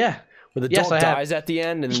 yeah. Where the Yes, dog I have. dies at the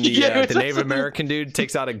end, and then Yeah, the Native American dude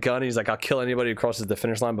takes out a gun. And he's like, "I'll kill anybody who crosses the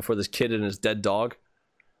finish line before this kid and his dead dog."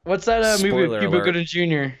 What's that movie Spoiler with Cuba alert. Gooding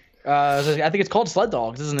Jr.? I think it's called Sled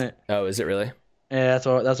Dogs, isn't it? Oh, is it really? Yeah, that's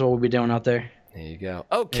what we'll be doing out there. There you go.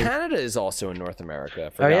 Oh, Canada is also in North America. I Oh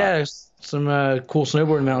forgot. yeah, there's some cool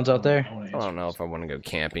snowboarding mountains out there. I don't know if I want to go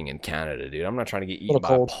camping in Canada, dude. I'm not trying to get eaten Little by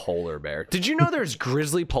cold. a polar bear. Did you know there's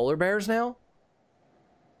grizzly polar bears now?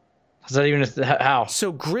 Is that even how?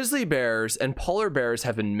 So grizzly bears and polar bears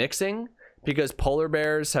have been mixing because polar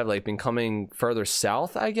bears have like been coming further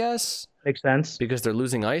south, I guess, Makes sense. because they're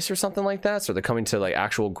losing ice or something like that. So they're coming to like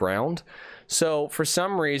actual ground. So for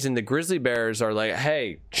some reason, the grizzly bears are like,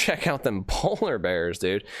 hey, check out them polar bears,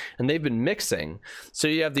 dude. And they've been mixing. So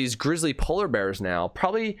you have these grizzly polar bears now.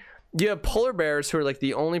 Probably you have polar bears who are like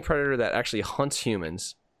the only predator that actually hunts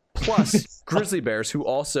humans. Plus grizzly bears who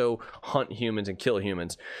also hunt humans and kill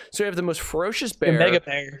humans. So you have the most ferocious bear The mega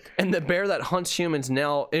bear. and the bear that hunts humans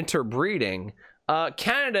now interbreeding.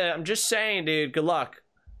 Canada, I'm just saying, dude, good luck.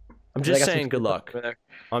 I'm just saying good luck.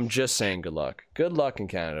 I'm just saying good luck. Good luck in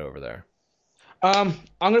Canada over there. I'm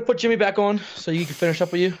gonna put Jimmy back on so you can finish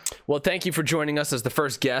up with you. Well, thank you for joining us as the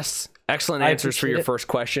first guest. Excellent I answers for appreciate your it. first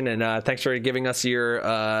question, and thanks for giving us your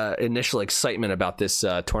initial excitement about this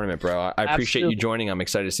tournament, bro. I appreciate you Absolutely. joining. I'm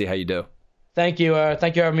excited to see how you do. Thank you.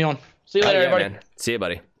 Thank you for having me on. See you later, Yeah, everybody. man. See you,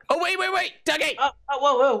 buddy. Oh, wait, Dougie!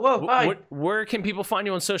 Whoa. Hi. Where can people find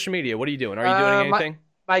you on social media? What are you doing? Are you doing anything?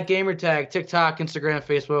 My gamer tag, TikTok, Instagram,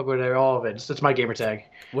 Facebook, whatever, all of it. It's my gamer tag.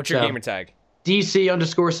 What's your so- gamer tag?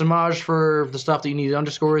 DC_Samaj for the stuff that you need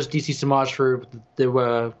underscores. DC Samaj for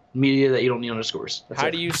the media that you don't need underscores. That's How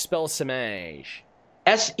it. do you spell Samaj?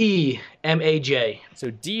 SEMAJ.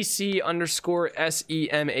 So DC_SEMAJ.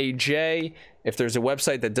 If there's a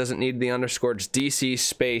website that doesn't need the underscore, it's DC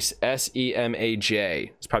space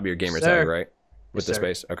SEMAJ. It's probably your gamer Sir. tag, right? With the Sir.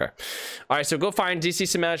 space. Okay. All right. So go find DC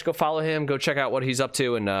Samaj. Go follow him. Go check out what he's up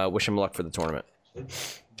to, and wish him luck for the tournament.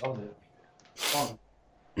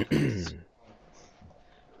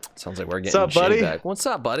 Sounds like we're getting What's up, buddy? Jim back. What's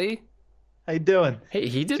up, buddy? How you doing? Hey,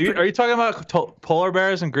 he did. Are you talking about polar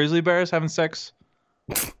bears and grizzly bears having sex?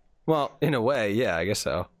 Well, in a way, yeah, I guess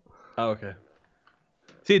so. Oh, okay.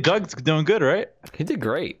 See, Doug's doing good, right? He did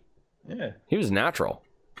great. Yeah. He was natural.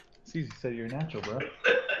 See, you said you're natural, bro.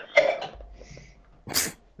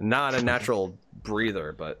 Not a natural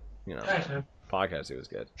breather, but you know, podcast he was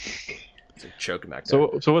good. He's like choking back there.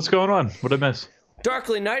 So what's going on? What did I miss?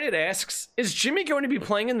 Darkly Knighted asks, is Jimmy going to be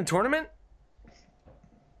playing in the tournament?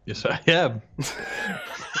 Yes, I am.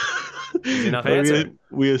 Easy enough Maybe answer.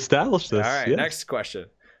 we established this. All right, yes. next question.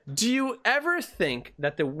 Do you ever think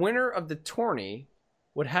that the winner of the tourney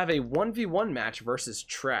would have a 1v1 match versus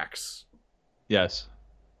Trax? Yes.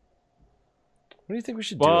 What do you think we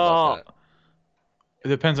should do about that? It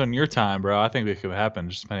depends on your time, bro. I think it could happen,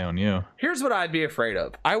 just depending on you. Here's what I'd be afraid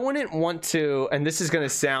of. I wouldn't want to, and this is going to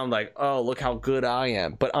sound like, oh, look how good I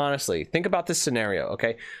am. But honestly, think about this scenario,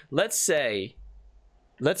 okay? Let's say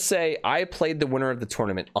I played the winner of the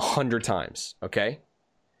tournament 100 times, okay?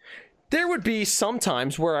 There would be some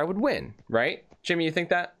times where I would win, right? Jimmy, you think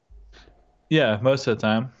that? Yeah, most of the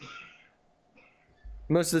time.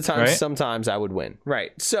 Most of the time, Right. sometimes I would win.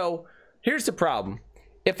 Right. So here's the problem.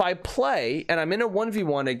 If I play and I'm in a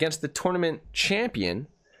 1v1 against the tournament champion,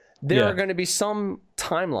 there Yeah. are going to be some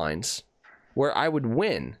timelines where I would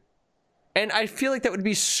win. And I feel like that would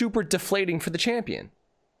be super deflating for the champion.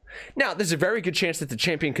 Now, there's a very good chance that the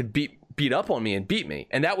champion could beat up on me and beat me,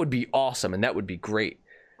 and that would be awesome, and that would be great.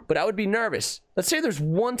 But I would be nervous. Let's say there's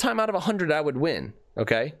one time out of 100 I would win,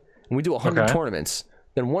 okay? And we do 100 tournaments.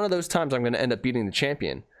 Then one of those times I'm going to end up beating the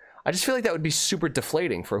champion. I just feel like that would be super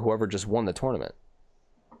deflating for whoever just won the tournament.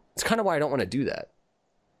 It's kind of why I don't want to do that.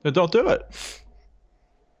 Then don't do it.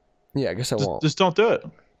 Yeah, I guess I won't. Just don't do it.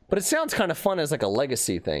 But it sounds kind of fun as like a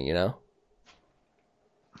legacy thing, you know?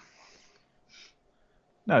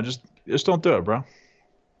 No, just don't do it, bro.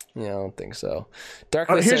 Yeah, I don't think so.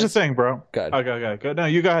 Darkly Here's says, the thing, bro. Go ahead. Okay. No,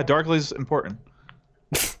 you go ahead. Darkly's important.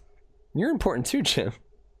 You're important too, Jim.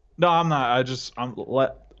 No, I'm not. I'm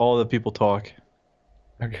let all the people talk.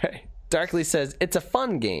 Okay. Darkly says, it's a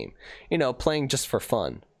fun game. You know, playing just for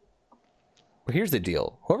fun. Well, here's the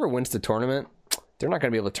deal. Whoever wins the tournament, they're not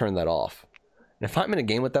going to be able to turn that off. And if I'm in a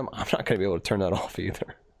game with them, I'm not going to be able to turn that off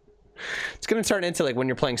either. It's going to turn into like when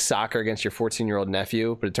you're playing soccer against your 14-year-old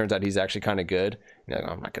nephew, but it turns out he's actually kind of good. You're like,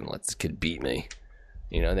 oh, I'm not going to let this kid beat me.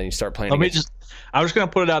 You know, and then you start playing. I'm just going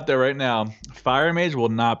to put it out there right now. Fire Mage will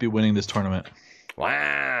not be winning this tournament.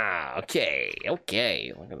 Wow. Okay. Look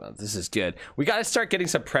at that. This is good. We got to start getting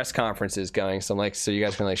some press conferences going. So you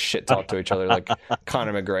guys can like shit talk to each other like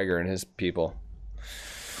Conor McGregor and his people.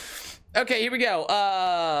 Okay, here we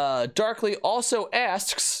go. Darkly also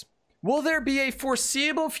asks, will there be a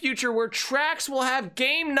foreseeable future where Trax will have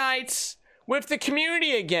game nights with the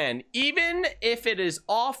community again, even if it is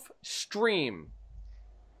off stream?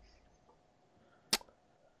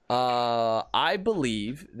 I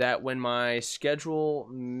believe that when my schedule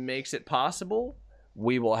makes it possible,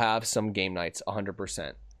 we will have some game nights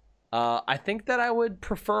 100%. I think that I would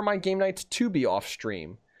prefer my game nights to be off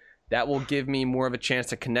stream. That will give me more of a chance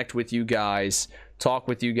to connect with you guys, talk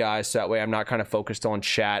with you guys, so that way I'm not kind of focused on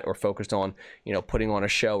chat or focused on, you know, putting on a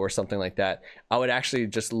show or something like that. I would actually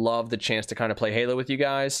just love the chance to kind of play Halo with you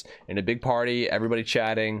guys in a big party, everybody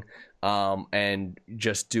chatting, and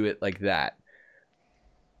just do it like that.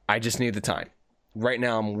 I just need the time. Right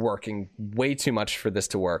now I'm working way too much for this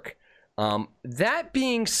to work. That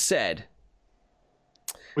being said...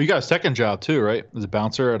 Well, you got a second job too, right? As a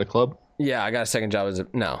bouncer at a club? Yeah, I got a second job as a...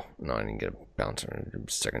 No, I didn't get a bouncer.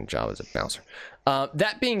 Second job as a bouncer.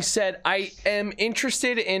 That being said, I am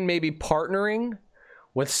interested in maybe partnering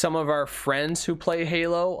with some of our friends who play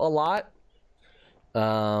Halo a lot.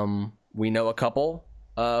 We know a couple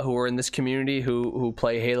who are in this community who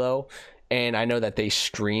play Halo, and I know that they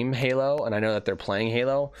stream Halo, and I know that they're playing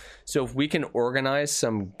Halo. So if we can organize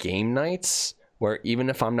some game nights where even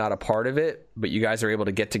if I'm not a part of it, but you guys are able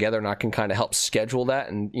to get together and I can kind of help schedule that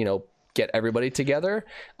and, you know, get everybody together,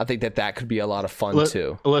 I think that could be a lot of fun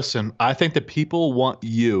too. Listen, I think the people want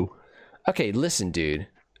you. Okay, listen, dude.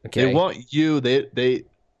 Okay, they want you.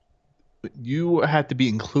 You have to be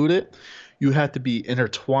included. You have to be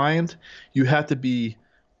intertwined. You have to be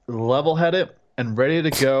level-headed and ready to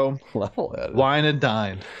go. Level-headed. Wine and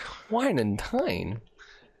dine. Wine and dine.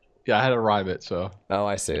 Yeah, I had to rhyme it. So. Oh,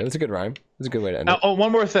 I see. That's a good rhyme. That's a good way to end it. Oh,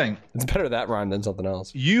 one more thing. It's better that rhyme than something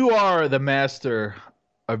else. You are the master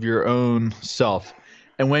of your own self,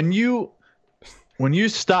 and when you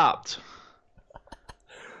stopped,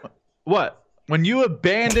 what? When you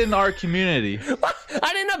abandoned our community.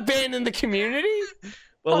 I didn't abandon the community.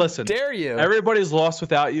 Well, listen. How dare you? Everybody's lost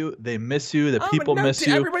without you. They miss you. The people miss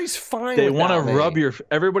you. Everybody's fine. They want to rub your.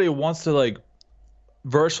 Everybody wants to like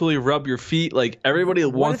virtually rub your feet. Like everybody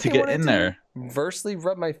wants to get in there. Virtually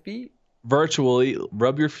rub my feet. Virtually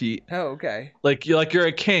rub your feet. Oh, okay. Like you're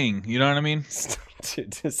a king. You know what I mean?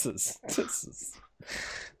 Dude, this is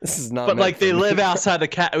not. But like they live outside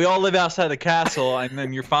the we all live outside the castle, and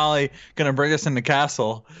then you're finally gonna bring us in the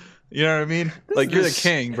castle. You know what I mean? Like you're the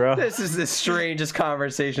king, bro. This is the strangest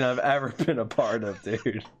conversation I've ever been a part of,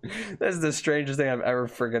 dude. This is the strangest thing I've ever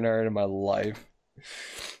freaking heard in my life.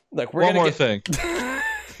 Like one more thing.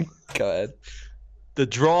 Go ahead. The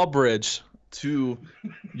drawbridge to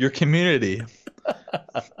your community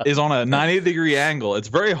is on a 90-degree angle. It's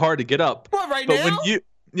very hard to get up. What, right but now? When you,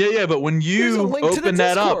 but when you open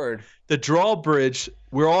that up, the drawbridge,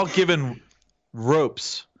 we're all given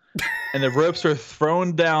ropes, and the ropes are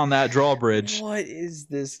thrown down that drawbridge. What is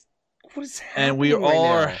this? What is happening? And we all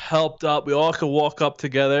are helped up. We all can walk up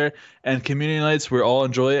together, and community nights, we all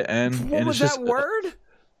enjoy it. And what was that word?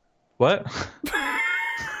 What?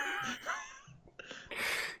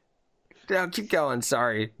 Now keep going.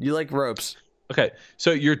 Sorry, you like ropes. Okay,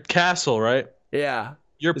 so your castle, right? Yeah.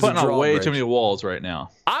 You're putting up way too many walls right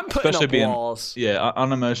now. I'm putting up walls. Yeah,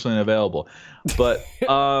 unemotionally available. But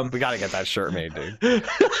we gotta get that shirt made, dude.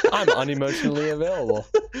 I'm unemotionally available.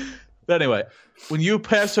 But anyway, when you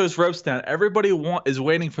pass those ropes down, everybody is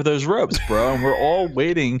waiting for those ropes, bro, and we're all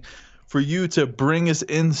waiting for you to bring us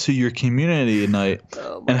into your community tonight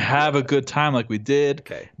and have a good time like we did.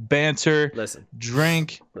 Okay. Banter. Listen.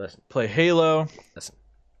 Drink. Listen. Play Halo. Listen.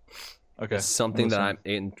 Okay. It's something that I'm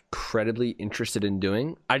incredibly interested in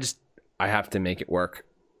doing. I have to make it work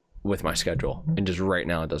with my schedule, and just right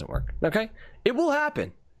now it doesn't work. Okay? It will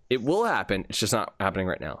happen. It will happen. It's just not happening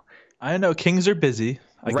right now. I know kings are busy.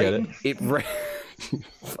 I get it.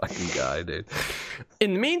 Fucking guy, dude.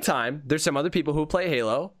 In the meantime, there's some other people who play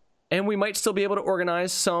Halo, and we might still be able to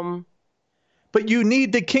organize some. But you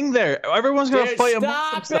need the king there. Everyone's gonna fight him.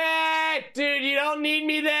 Stop it, dude! You don't need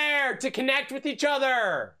me there to connect with each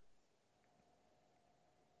other.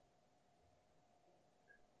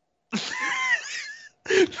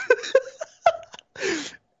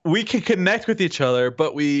 We can connect with each other,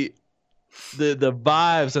 but the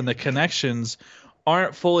vibes and the connections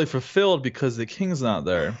aren't fully fulfilled because the king's not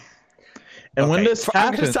there. And when this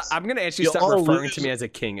happens, I'm gonna ask you to stop referring to me as a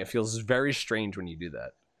king. It feels very strange when you do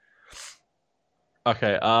that.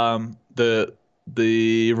 Okay,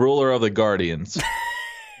 the ruler of the Guardians.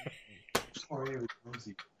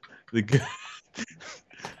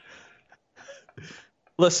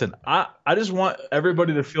 Listen, I just want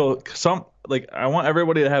everybody to feel I want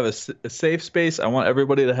everybody to have a safe space. I want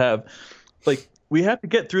everybody to have, we have to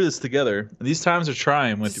get through this together. These times are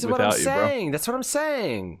trying without you, bro. That's what I'm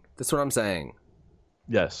saying. That's what I'm saying.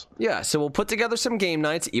 Yes. Yeah, so we'll put together some game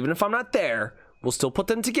nights. Even if I'm not there, we'll still put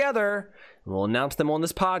them together. And we'll announce them on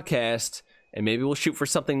this podcast. And maybe we'll shoot for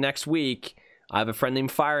something next week. I have a friend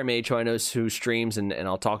named Fire Mage who I know who streams, and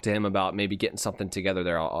I'll talk to him about maybe getting something together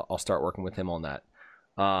there. I'll start working with him on that.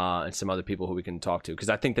 And some other people who we can talk to, because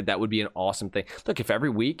I think that would be an awesome thing. Look, if every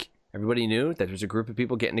week everybody knew that there's a group of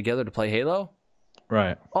people getting together to play Halo,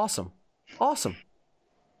 right? Awesome.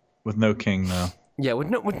 With no king, though. Yeah, with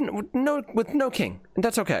no king, and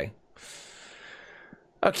that's okay.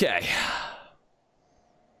 Okay.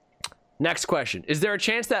 Next question: is there a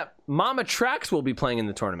chance that Mama Trax will be playing in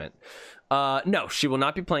the tournament? No, she will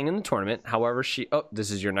not be playing in the tournament. However,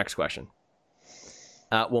 this is your next question.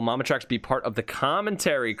 Will Mama Trax be part of the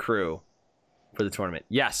commentary crew for the tournament?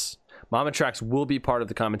 Yes. Mama Trax will be part of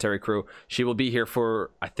the commentary crew. She will be here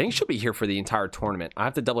I think she'll be here for the entire tournament. I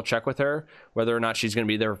have to double check with her whether or not she's going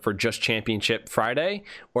to be there for just Championship Friday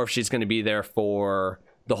or if she's going to be there for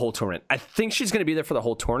the whole tournament. I think she's going to be there for the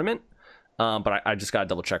whole tournament, but I just got to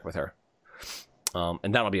double check with her.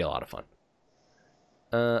 And that'll be a lot of fun.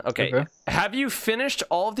 Okay. Have you finished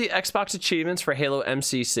all of the Xbox achievements for Halo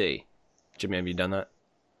MCC? Jimmy, have you done that?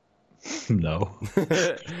 No.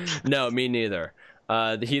 No, me neither.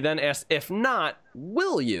 He then asked, if not,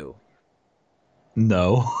 will you?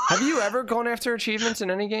 No. Have you ever gone after achievements in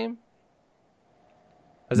any game?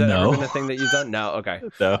 Has that ever been a thing that you've done? No, okay.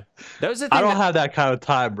 No. That was the thing I don't have that kind of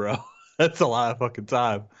time, bro. That's a lot of fucking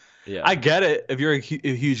time. Yeah. I get it. If you're a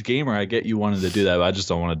huge gamer, I get you wanting to do that, but I just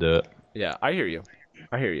don't want to do it. Yeah, I hear you.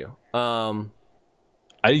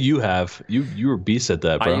 You were beast at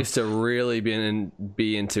that, bro. I used to really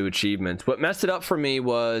be into achievements. What messed it up for me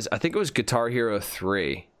was, I think it was Guitar Hero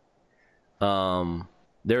 3.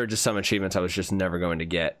 There were just some achievements I was just never going to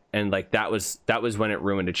get, and that was when it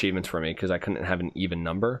ruined achievements for me because I couldn't have an even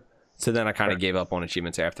number. So then I kind of gave up on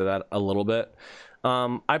achievements after that a little bit.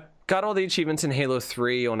 I got all the achievements in Halo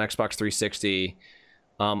 3 on Xbox 360.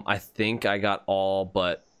 I think I got all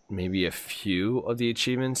but maybe a few of the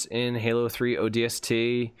achievements in Halo 3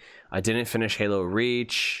 ODST. I didn't finish Halo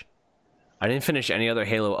Reach. I didn't finish any other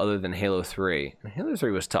Halo other than Halo 3. And Halo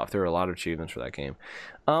 3 was tough. There were a lot of achievements for that game.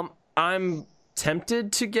 I'm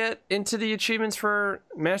tempted to get into the achievements for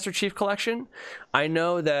Master Chief Collection. I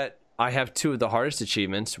know that I have two of the hardest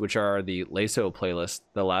achievements, which are the Lazo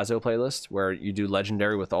playlist, where you do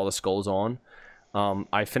Legendary with all the skulls on.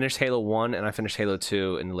 I finished Halo 1 and I finished Halo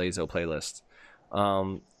 2 in the Lazo playlist.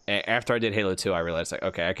 After I did Halo 2, I realized,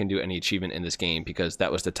 okay, I can do any achievement in this game because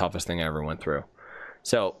that was the toughest thing I ever went through.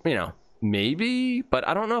 So, maybe, but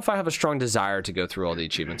I don't know if I have a strong desire to go through all the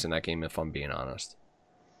achievements in that game, if I'm being honest.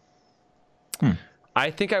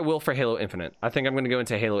 I think I will for Halo Infinite. I think I'm going to go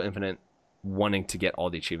into Halo Infinite wanting to get all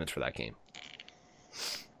the achievements for that game.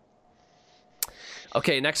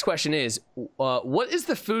 Okay, next question is, what is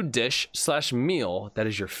the food dish / meal that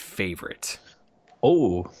is your favorite?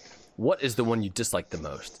 Oh. What is the one you dislike the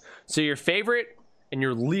most? So your favorite and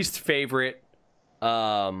your least favorite,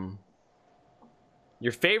 your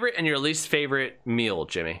favorite and your least favorite meal,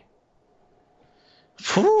 Jimmy.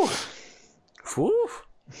 Whew. Whew.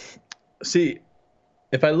 See,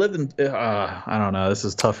 If I lived in, I don't know. This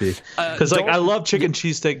is toughy because like don't- I love chicken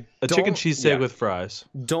cheesesteak. A chicken don't- cheesesteak yeah. with fries.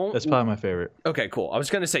 Don't. That's probably my favorite. Okay, cool. I was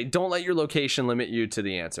gonna say, don't let your location limit you to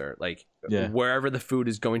the answer. Like, Yeah. wherever the food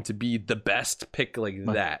is going to be the best, pick like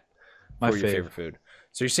that My for your fave. favorite food.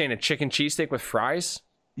 So you're saying a chicken cheesesteak with fries?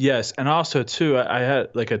 Yes, and also too, I had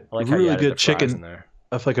like a I like how you really added good the fries in chicken there.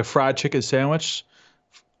 of like a fried chicken sandwich.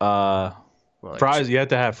 Well, like Fries, you have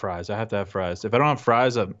to have fries. I have to have fries. If I don't have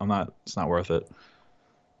fries, I'm not. It's not worth it.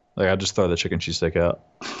 Like I just throw the chicken cheesesteak out.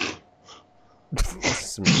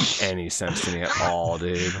 doesn't make any sense to me at all,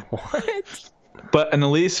 dude. What? And the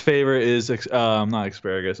least favorite is not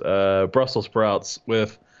asparagus. Brussels sprouts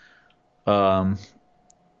with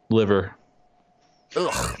liver.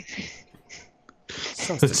 Ugh.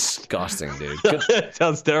 Sounds disgusting, dude. Good.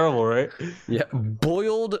 Sounds terrible, right? Yeah,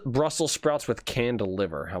 boiled Brussels sprouts with canned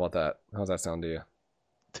liver. How about that? How's that sound to you?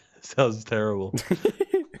 Sounds terrible.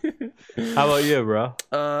 How about you, bro?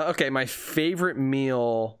 Okay, my favorite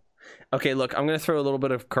meal. Okay, look, I'm gonna throw a little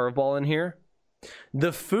bit of curveball in here.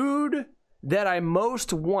 The food that I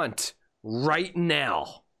most want right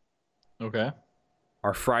now Okay.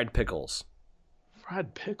 are fried pickles.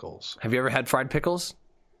 Fried pickles. Have you ever had fried pickles?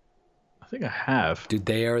 I think I have. Dude,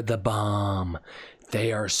 they are the bomb.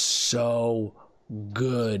 They are so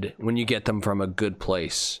good when you get them from a good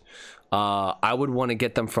place. I would want to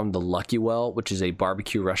get them from the Lucky Well, which is a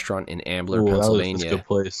barbecue restaurant in Ambler, Ooh, Pennsylvania. That's a good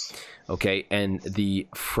place. Okay, and the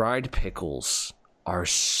fried pickles are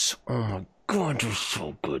so, oh my god, they're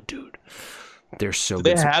so good, dude. They're so Do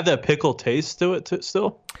good. they have that pickle taste to it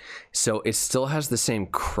still? So it still has the same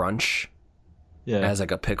crunch Yeah. as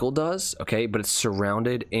like a pickle does, okay, but it's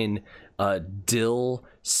surrounded in dill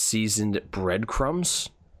seasoned breadcrumbs,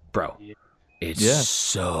 bro. It's Yeah.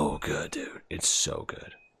 so good, dude. It's so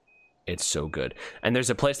good. It's so good. And there's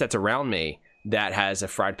a place that's around me that has a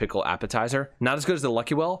fried pickle appetizer. Not as good as the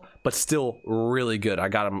Lucky Well, but still really good. I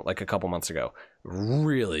got them like a couple months ago.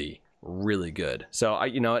 Really, really good. So I,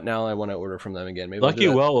 you know what? Now I want to order from them again. Maybe I'll do Lucky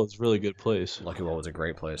that. Well is a really good place. Lucky Well was a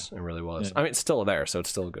great place. It really was. Yeah. I mean, it's still there, so it's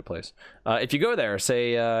still a good place. If you go there,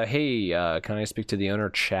 say, hey, can I speak to the owner,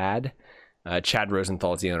 Chad? Chad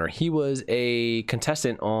Rosenthal is the owner. He was a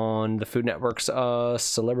contestant on the Food Network's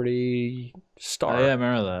Celebrity Star. Oh, yeah, I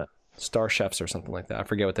remember that. Star Chefs or something like that. I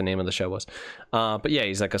forget what the name of the show was. But yeah,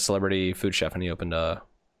 he's like a celebrity food chef, and he opened a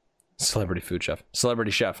celebrity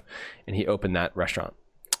chef, and he opened that restaurant.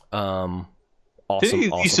 Awesome. Didn't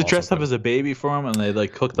you used to dress awesome up as a baby for him, and they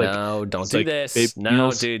like cooked like no, don't it's do like this. baby No,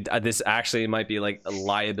 meals? dude, this actually might be like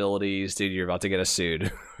liabilities, dude. You're about to get us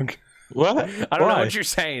sued. what? I don't know what you're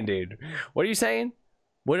saying, dude. What are you saying?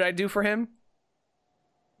 What did I do for him?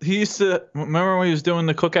 He used to remember when he was doing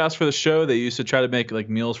the cookouts for the show. They used to try to make like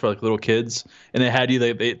meals for like little kids, and they had you.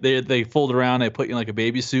 They fold around. They put you in like a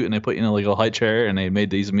baby suit, and they put you in like a high chair, and they made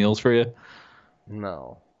these meals for you.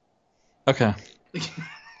 No. Okay.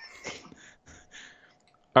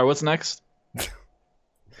 All right. What's next?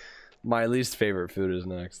 My least favorite food is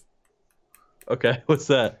next. Okay. What's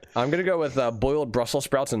that? I'm gonna go with boiled Brussels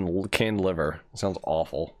sprouts and canned liver. Sounds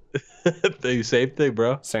awful. The same thing,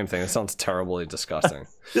 bro. Same thing. It sounds terribly disgusting.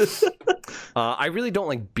 I really don't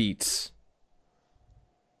like beets.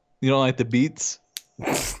 You don't like the beets?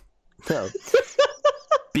 No.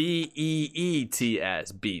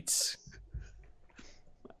 Beets. Beets.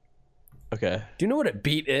 Okay. Do you know what a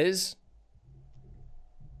beet is?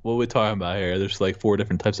 What are we talking about here? There's like 4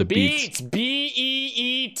 different types of beets.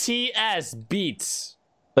 Beets. Beets. Beets.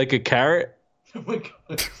 Like a carrot? Oh my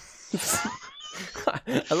god.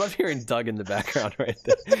 I love hearing Doug in the background right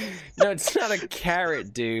there. No, it's not a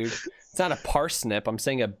carrot, dude. It's not a parsnip. I'm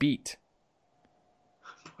saying a beet.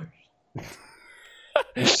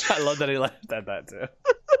 I love that he laughed at that too.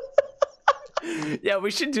 Yeah, we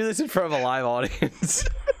should do this in front of a live audience.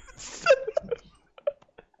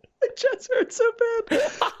 My chest hurts so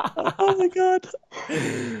bad. Oh my god.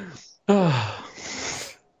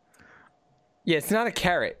 Yeah, it's not a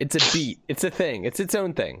carrot. It's a beet. It's a thing. It's its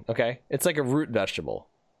own thing, okay? It's like a root vegetable.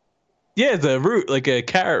 Yeah, the root, like a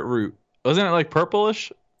carrot root. Wasn't it like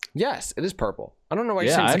purplish? Yes, it is purple. I don't know why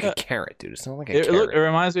you're Yeah, saying it's I like know. a carrot, dude. It's not like a It carrot.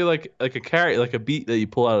 reminds me like a carrot, like a beet that you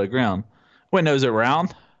pull out of the ground. Wait, no, is it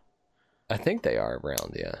round? I think they are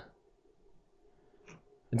round, yeah.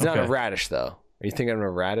 It's not a Okay. radish, though. Are you thinking of a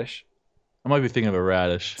radish? I might be thinking of a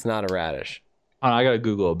radish. It's not a radish. Hold on, I gotta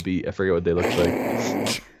Google a beet. I forget what they look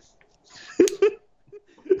like.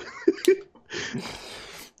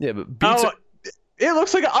 Yeah, but beets Oh, are... it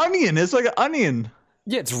looks like an onion. It's like an onion.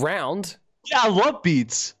 Yeah, it's round. Yeah, I love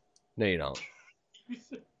beets. No, you don't.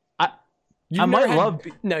 I You've might never had love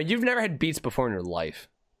No, you've never had beets before in your life.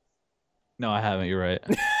 No, I haven't. You're right.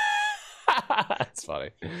 That's funny.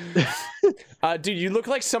 Dude, you look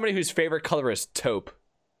like somebody whose favorite color is taupe.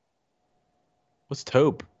 What's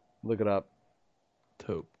taupe? Look it up.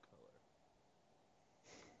 Taupe.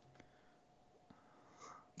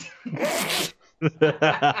 Is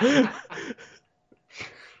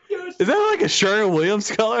that like a Sherwin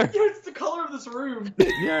Williams color? Yeah, it's the color of this room.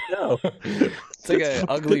 Yeah, I know. It's like an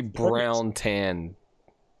ugly brown tan.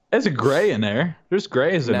 There's a gray in there. There's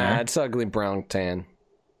grays in Nah, there. it's ugly brown tan.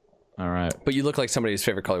 All right. But you look like somebody whose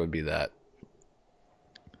favorite color would be that.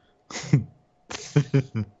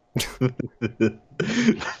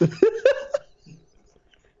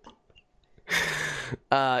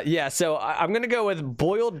 Yeah, so I'm gonna go with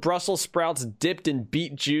boiled Brussels sprouts dipped in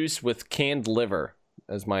beet juice with canned liver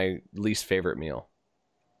as my least favorite meal.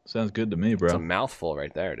 Sounds good to me, bro. It's a mouthful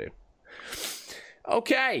right there, dude.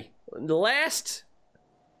 Okay, the last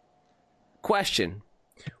question: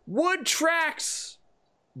 would Trax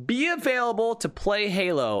be available to play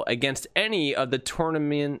Halo against any of the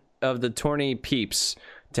tourney peeps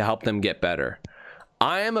to help them get better?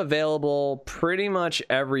 I am available pretty much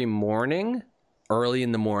every morning, early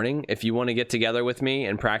in the morning. If you want to get together with me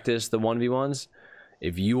and practice the 1v1s,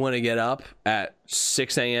 if you want to get up at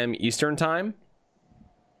 6 a.m. Eastern time,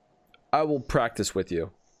 I will practice with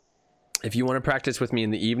you. If you want to practice with me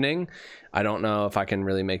in the evening, I don't know if I can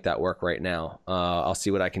really make that work right now. I'll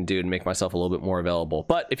see what I can do to make myself a little bit more available.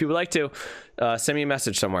 But if you would like to, send me a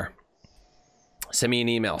message somewhere. Send me an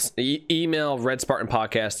email. Email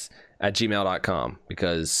redspartanpodcast@gmail.com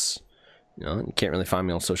because you can't really find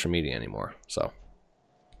me on social media anymore. So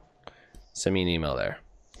send me an email there.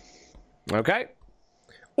 Okay?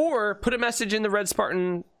 Or put a message in the Red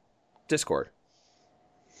Spartan Discord.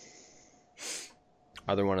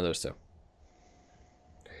 Either one of those two.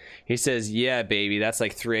 He says, yeah, baby, that's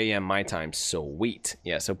like 3 a.m. my time. Sweet.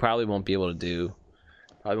 Yeah, so probably won't be able to do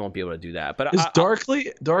that. But is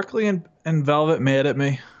Darkly and Velvet mad at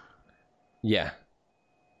me? Yeah.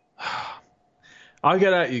 I'll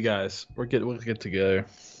get at you guys. We'll get together.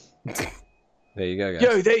 There you go,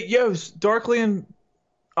 guys. Yo, Darkly and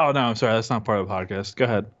oh no, I'm sorry, that's not part of the podcast. Go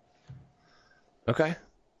ahead. Okay.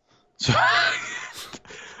 So...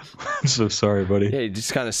 I'm so sorry, buddy. Yeah, you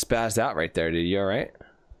just kind of spazzed out right there, dude. You all right?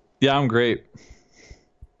 Yeah, I'm great.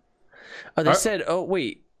 Oh, they said, oh,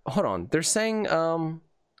 wait, hold on. They're saying, oh,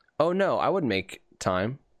 no, I would make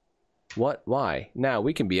time. What? Why? Now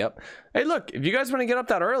we can be up. Hey, look, if you guys want to get up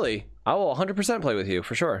that early, I will 100% play with you,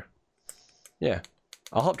 for sure. Yeah,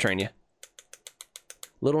 I'll help train you.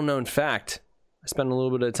 Little known fact, I spent a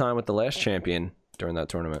little bit of time with the last champion during that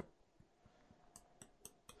tournament.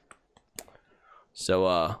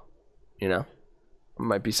 So,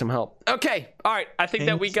 might be some help. Okay, all right. I think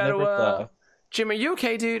that we got to. Jim, are you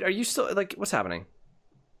okay, dude? Are you still like? What's happening?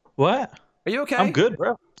 What? Are you okay? I'm good,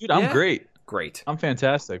 bro. Dude, I'm great. Great. I'm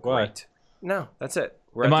fantastic. Why? Great. No, that's it.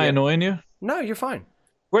 Am I annoying you? No, you're fine.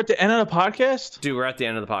 We're at the end of the podcast? Dude, we're at the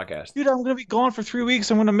end of the podcast. Dude, I'm going to be gone for 3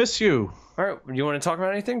 weeks. I'm going to miss you. All right. You want to talk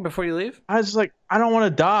about anything before you leave? I was like, I don't want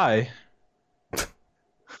to die.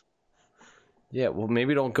 Yeah, well,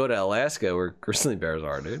 maybe don't go to Alaska where grizzly bears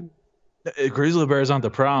are, dude. Grizzly bears aren't the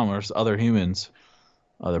problem. There's other humans.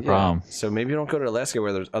 Other problem. So maybe don't go to Alaska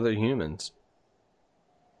where there's other humans.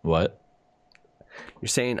 What? You're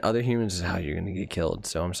saying other humans is how you're going to get killed.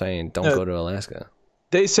 So I'm saying don't go to Alaska.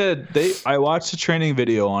 They said I watched a training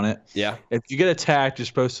video on it. Yeah. If you get attacked, you're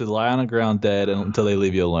supposed to lie on the ground dead until they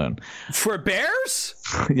leave you alone. For bears?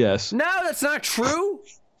 Yes. No, that's not true.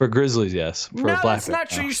 For grizzlies, yes. For No, black that's not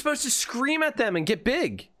true. You're supposed to scream at them and get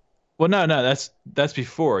big. Well, no, that's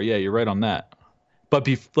before. Yeah, you're right on that. But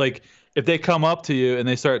if they come up to you and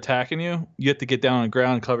they start attacking you, you have to get down on the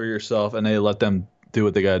ground, cover yourself, and they let them do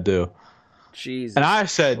what they got to do. Jesus. And I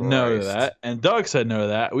said Christ. no to that, and Doug said no to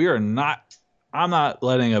that. I'm not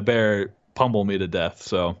letting a bear pummel me to death.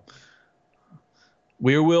 So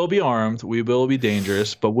we will be armed, we will be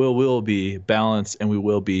dangerous, but we will be balanced, and we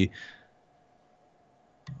will be.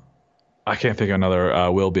 I can't think of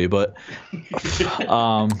another will be, but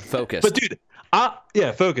focus. But dude,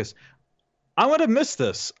 focus. I'm gonna miss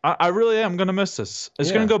this. I really am gonna miss this.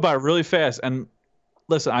 It's gonna go by really fast. And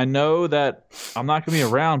listen, I know that I'm not gonna be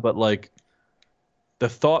around, but like the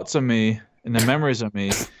thoughts of me and the memories of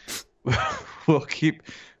me will keep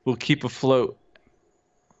afloat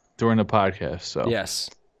during the podcast. So yes,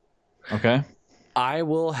 okay. I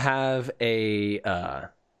will have a.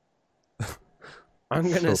 I'm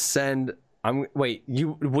gonna send. Wait.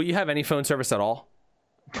 Will you have any phone service at all?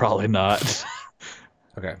 Probably not.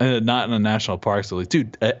 Okay. Not in the national parks, at least.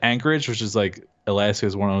 Dude, Anchorage, which is like Alaska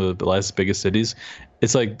is one of the last biggest cities.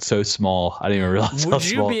 It's like so small. I didn't even realize how Would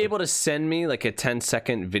you small. be able to send me like a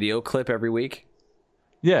 10-second video clip every week?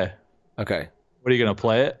 Yeah. Okay. What are you gonna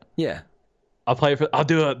play it? Yeah. I'll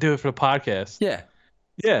do it for the podcast. Yeah.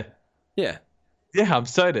 Yeah. Yeah. Yeah. I'm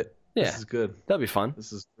excited. Yeah. This is good. That'd be fun.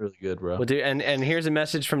 This is really good, bro. We'll do, and here's a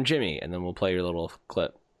message from Jimmy, and then we'll play your little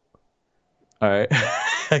clip. All right.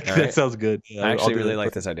 right. That sounds good. Yeah, I I'll actually do really that.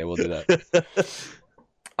 like this idea. We'll do that.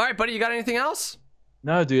 All right, buddy. You got anything else?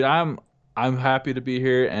 No, dude. I'm happy to be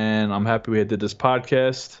here, and I'm happy we did this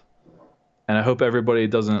podcast. And I hope everybody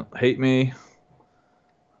doesn't hate me.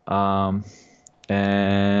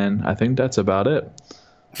 And I think that's about it.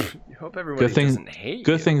 You hope everybody doesn't hate you.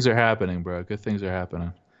 Good things are happening, bro. Good things are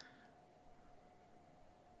happening.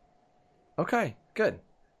 Okay, good.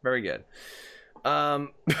 Very good.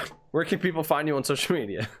 Where can people find you on social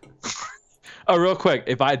media? Oh, real quick.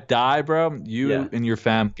 If I die, bro, you Yeah. and your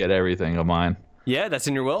fam get everything of mine. Yeah, that's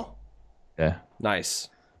in your will? Yeah. Nice.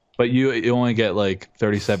 But you only get like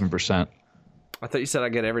 37%. I thought you said I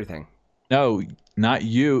get everything. No, not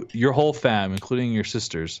you. Your whole fam, including your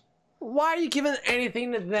sisters. Why are you giving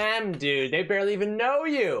anything to them, dude? They barely even know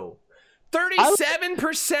you.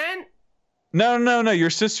 37%? No. Your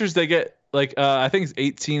sisters, they get like I think it's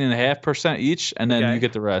 18.5% each, and then Okay. you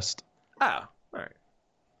get the rest. Oh, all right.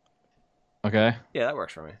 Okay. Yeah, that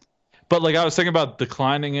works for me. But like I was thinking about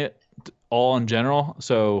declining it all in general.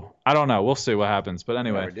 So I don't know. We'll see what happens. But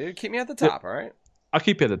anyway, Whatever, dude. Keep me at the top, all right? I'll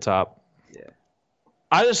keep you at the top. Yeah.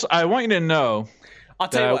 I want you to know. I'll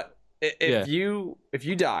tell you That- what. If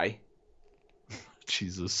you die,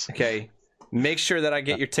 Jesus. okay, make sure that I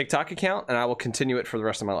get your TikTok account, and I will continue it for the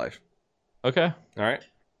rest of my life. Okay. All right.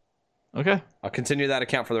 Okay. I'll continue that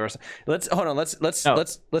account for the rest. Let's No.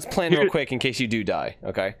 let's plan real quick in case you do die.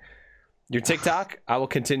 Okay. Your TikTok, I will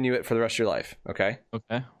continue it for the rest of your life. Okay.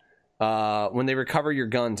 Okay. When they recover your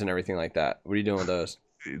guns and everything like that, what are you doing with those?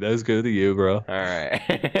 Those go to you, bro. All right.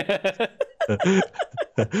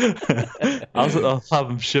 I'll have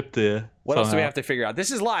them shipped to you. What else do we somehow. have to figure out?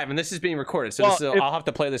 This is live and this is being recorded, so Well, I'll have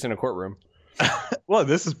to play this in a courtroom. Well,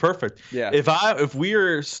 this is perfect. Yeah. If we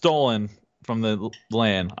are stolen from the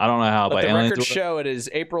land, I don't know how, Let but the aliens. record show it is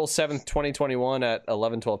April 7th, 2021 at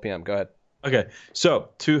 11:12 p.m. Go ahead. Okay, so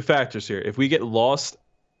two factors here. If we get lost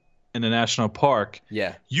in a national park,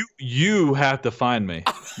 Yeah. you have to find me.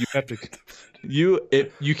 You have to. You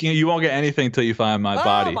won't get anything until you find my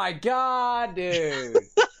body. Oh my god, dude.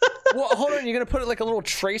 Well, hold on. You're gonna put like a little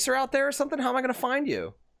tracer out there or something? How am I gonna find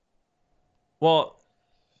you? Well,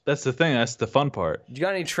 that's the thing. That's the fun part. You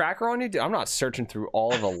got any tracker on you? Dude, I'm not searching through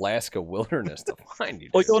all of Alaska wilderness to find you.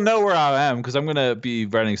 Well, dude. you'll know where I am because I'm gonna be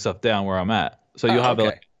writing stuff down where I'm at. So you'll have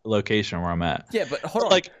okay. a location where I'm at. Yeah, but hold on.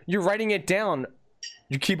 Like- You're writing it down.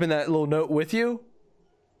 You're keeping that little note with you?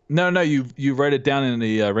 No, you write it down in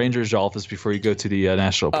the ranger's office before you go to the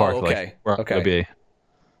national park. okay. Like, where I'm Okay. gonna be.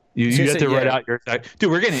 You So you have to say, write yeah. out your exact.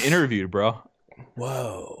 Dude, we're getting interviewed, bro.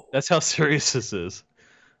 Whoa. That's how serious this is.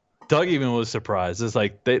 Doug even was surprised. It's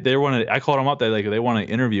like they want to. I called them up. They want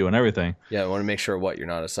to interview and everything. Yeah, I want to make sure you're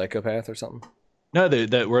not a psychopath or something? No,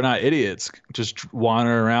 that we're not idiots. Just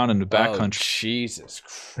wandering around in the backcountry. Jesus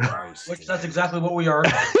Christ. Which that's exactly what we are.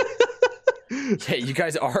 Yeah, you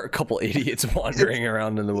guys are a couple idiots wandering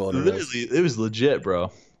around in the wilderness. Literally, it was legit,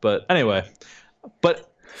 bro. But anyway,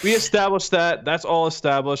 we established that. That's all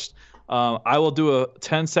established. I will do a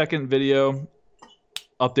 10-second video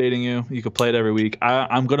updating you. You can play it every week.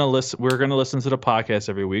 I'm gonna listen. We're gonna listen to the podcast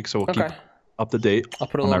every week, so we'll Okay. keep up to date. I'll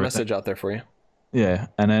put a on little everything. message out there for you. Yeah,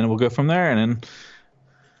 and then we'll go from there. And then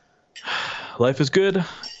life is good,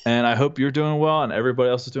 and I hope you're doing well, and everybody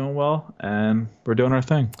else is doing well, and we're doing our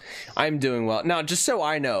thing. I'm doing well. Now, just so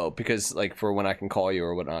I know, because like for when I can call you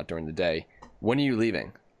or whatnot during the day, when are you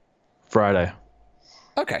leaving? Friday.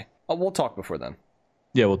 Okay. We'll talk before then,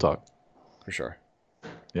 Yeah, we'll talk. for sure.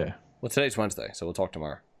 Yeah. Well, today's Wednesday, so we'll talk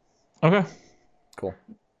tomorrow. Okay. Cool.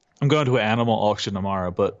 I'm going to an animal auction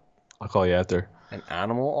tomorrow, but I'll call you after. An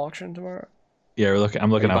animal auction tomorrow? Yeah, I'm Are looking you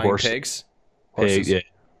at buying horse. pigs? Pig, Horses? yeah.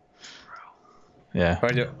 Yeah.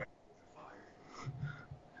 What do I do?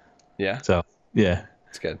 Yeah, So, yeah.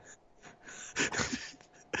 it's good.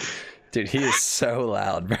 Dude, he is so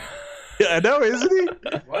loud, bro. Yeah, I know, isn't he?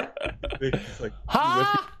 What? He's like, Huh?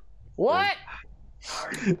 What?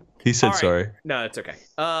 he said All right. sorry. No, it's okay.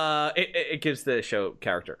 It gives the show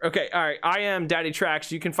character. Okay, all right. I am Daddy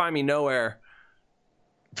Trax. You can find me nowhere.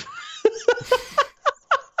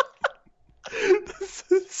 This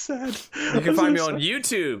is sad. You can find me on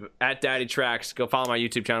YouTube at Daddy Trax. Go follow my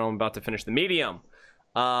YouTube channel. I'm about to finish the Medium.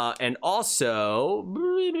 And also,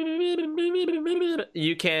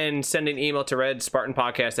 you can send an email to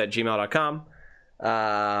redspartanpodcast@gmail.com.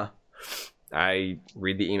 I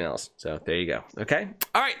read the emails. So there you go. Okay.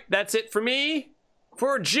 All right. That's it for me.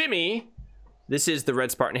 For Jimmy, this is the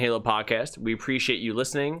Red Spartan Halo podcast. We appreciate you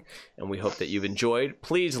listening, and we hope that you've enjoyed.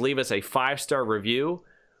 Please leave us a 5-star review.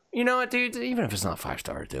 You know what, dude? Even if it's not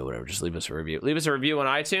 5-star, do whatever. Just leave us a review. Leave us a review on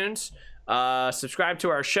iTunes. Subscribe to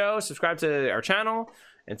our show. Subscribe to our channel,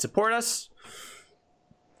 and support us.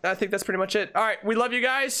 I think that's pretty much it. All right. We love you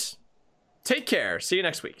guys. Take care. See you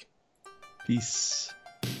next week. Peace.